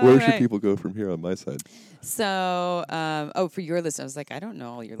 Where should people go from here on my side? So, for your list, I was like, I don't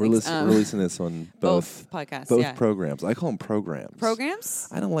know all your we're links. We're listening to this on both podcasts, both programs. I call them programs. Programs?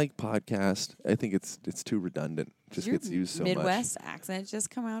 I don't like podcast. I think it's too redundant. Just Your gets used so Midwest accent just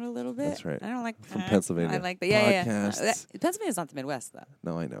come out a little bit. That's right. I don't like from Pennsylvania. I like that. Podcasts. Yeah. Pennsylvania's not the Midwest, though.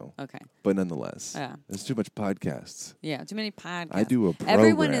 No, I know. Okay. But nonetheless, there's too much podcasts. Yeah, too many podcasts. I do a program.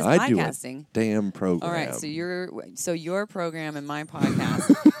 Everyone is I podcasting. do a damn program. All right, so your program and my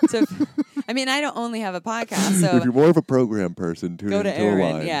podcast. I don't only have a podcast. So if you're more of a program person, tune go to into Aaron.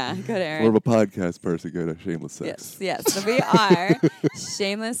 a line. Yeah, go to Aaron. More of a podcast person, go to Shameless Sex. Yes. So we are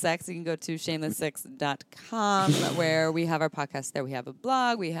Shameless Sex. You can go to shamelesssex.com where we have our podcast there. We have a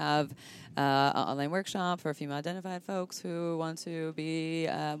blog. We have an online workshop for female-identified folks who want to be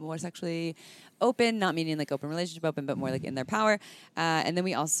more sexually open, not meaning like open relationship open, but more like in their power. And then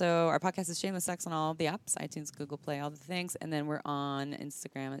our podcast is Shameless Sex on all the apps, iTunes, Google Play, all the things. And then we're on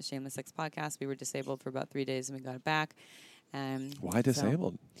Instagram at Shameless Sex Podcast. We were disabled for about 3 days and we got it back. Why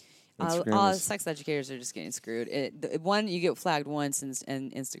disabled? All sex educators are just getting screwed. You get flagged once,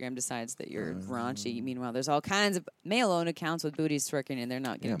 and Instagram decides that you're raunchy. Meanwhile, there's all kinds of male-owned accounts with booties twerking, and they're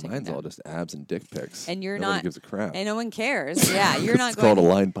not getting taken mine's down. all just abs and dick pics. And Nobody not gives a crap. And no one cares. Yeah, you're not. It's called a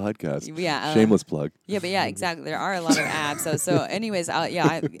line podcast. Yeah, shameless plug. Yeah, but exactly. There are a lot of abs. So anyways,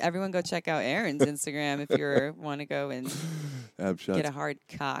 everyone go check out Aaron's Instagram if you want to go and get a hard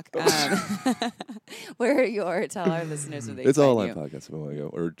cock. Where are tell our listeners where they It's all find line podcasts if you want to go,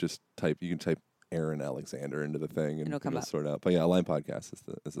 or just type. You can type Aaron Alexander into the thing, and it'll come up. sort out. But yeah, Align Podcast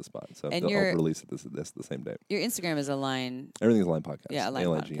is the spot. So And I'll your- release it this the same day. Your Instagram is Align. Everything's Align Podcast. Yeah, Align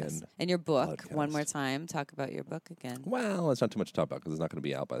ALIGN. Podcast. And your book, Podcast. one more time. Talk about your book again. Well, it's not too much to talk about because it's not going to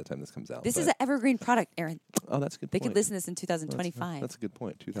be out by the time this comes out. This but- is an evergreen product, Aaron. Oh, that's a good They point. could listen to this in Oh, that's- 2025. That's a good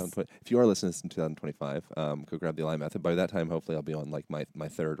point. 2020. If you are listening to this in 2025, go grab the Align Method. By that time, hopefully, I'll be on like my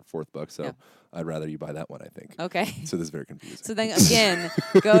third or fourth book. So Yeah. I'd rather you buy that one. I think. Okay. So this is very confusing. So then again,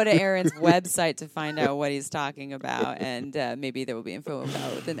 go to Aaron's website to find out what he's talking about, and maybe there will be info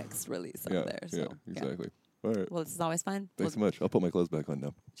about the next release on there. So, yeah, exactly. All right. Well, this is always fun. Thanks so much. I'll put my clothes back on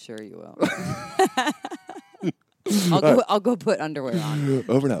now. Sure you will. I'll go put underwear on.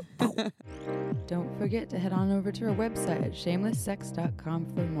 Over and out. Don't forget to head on over to our website at shamelesssex.com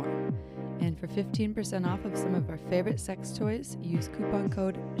for more. And for 15% off of some of our favorite sex toys, use coupon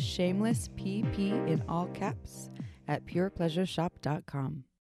code SHAMELESSPP in all caps at purepleasureshop.com.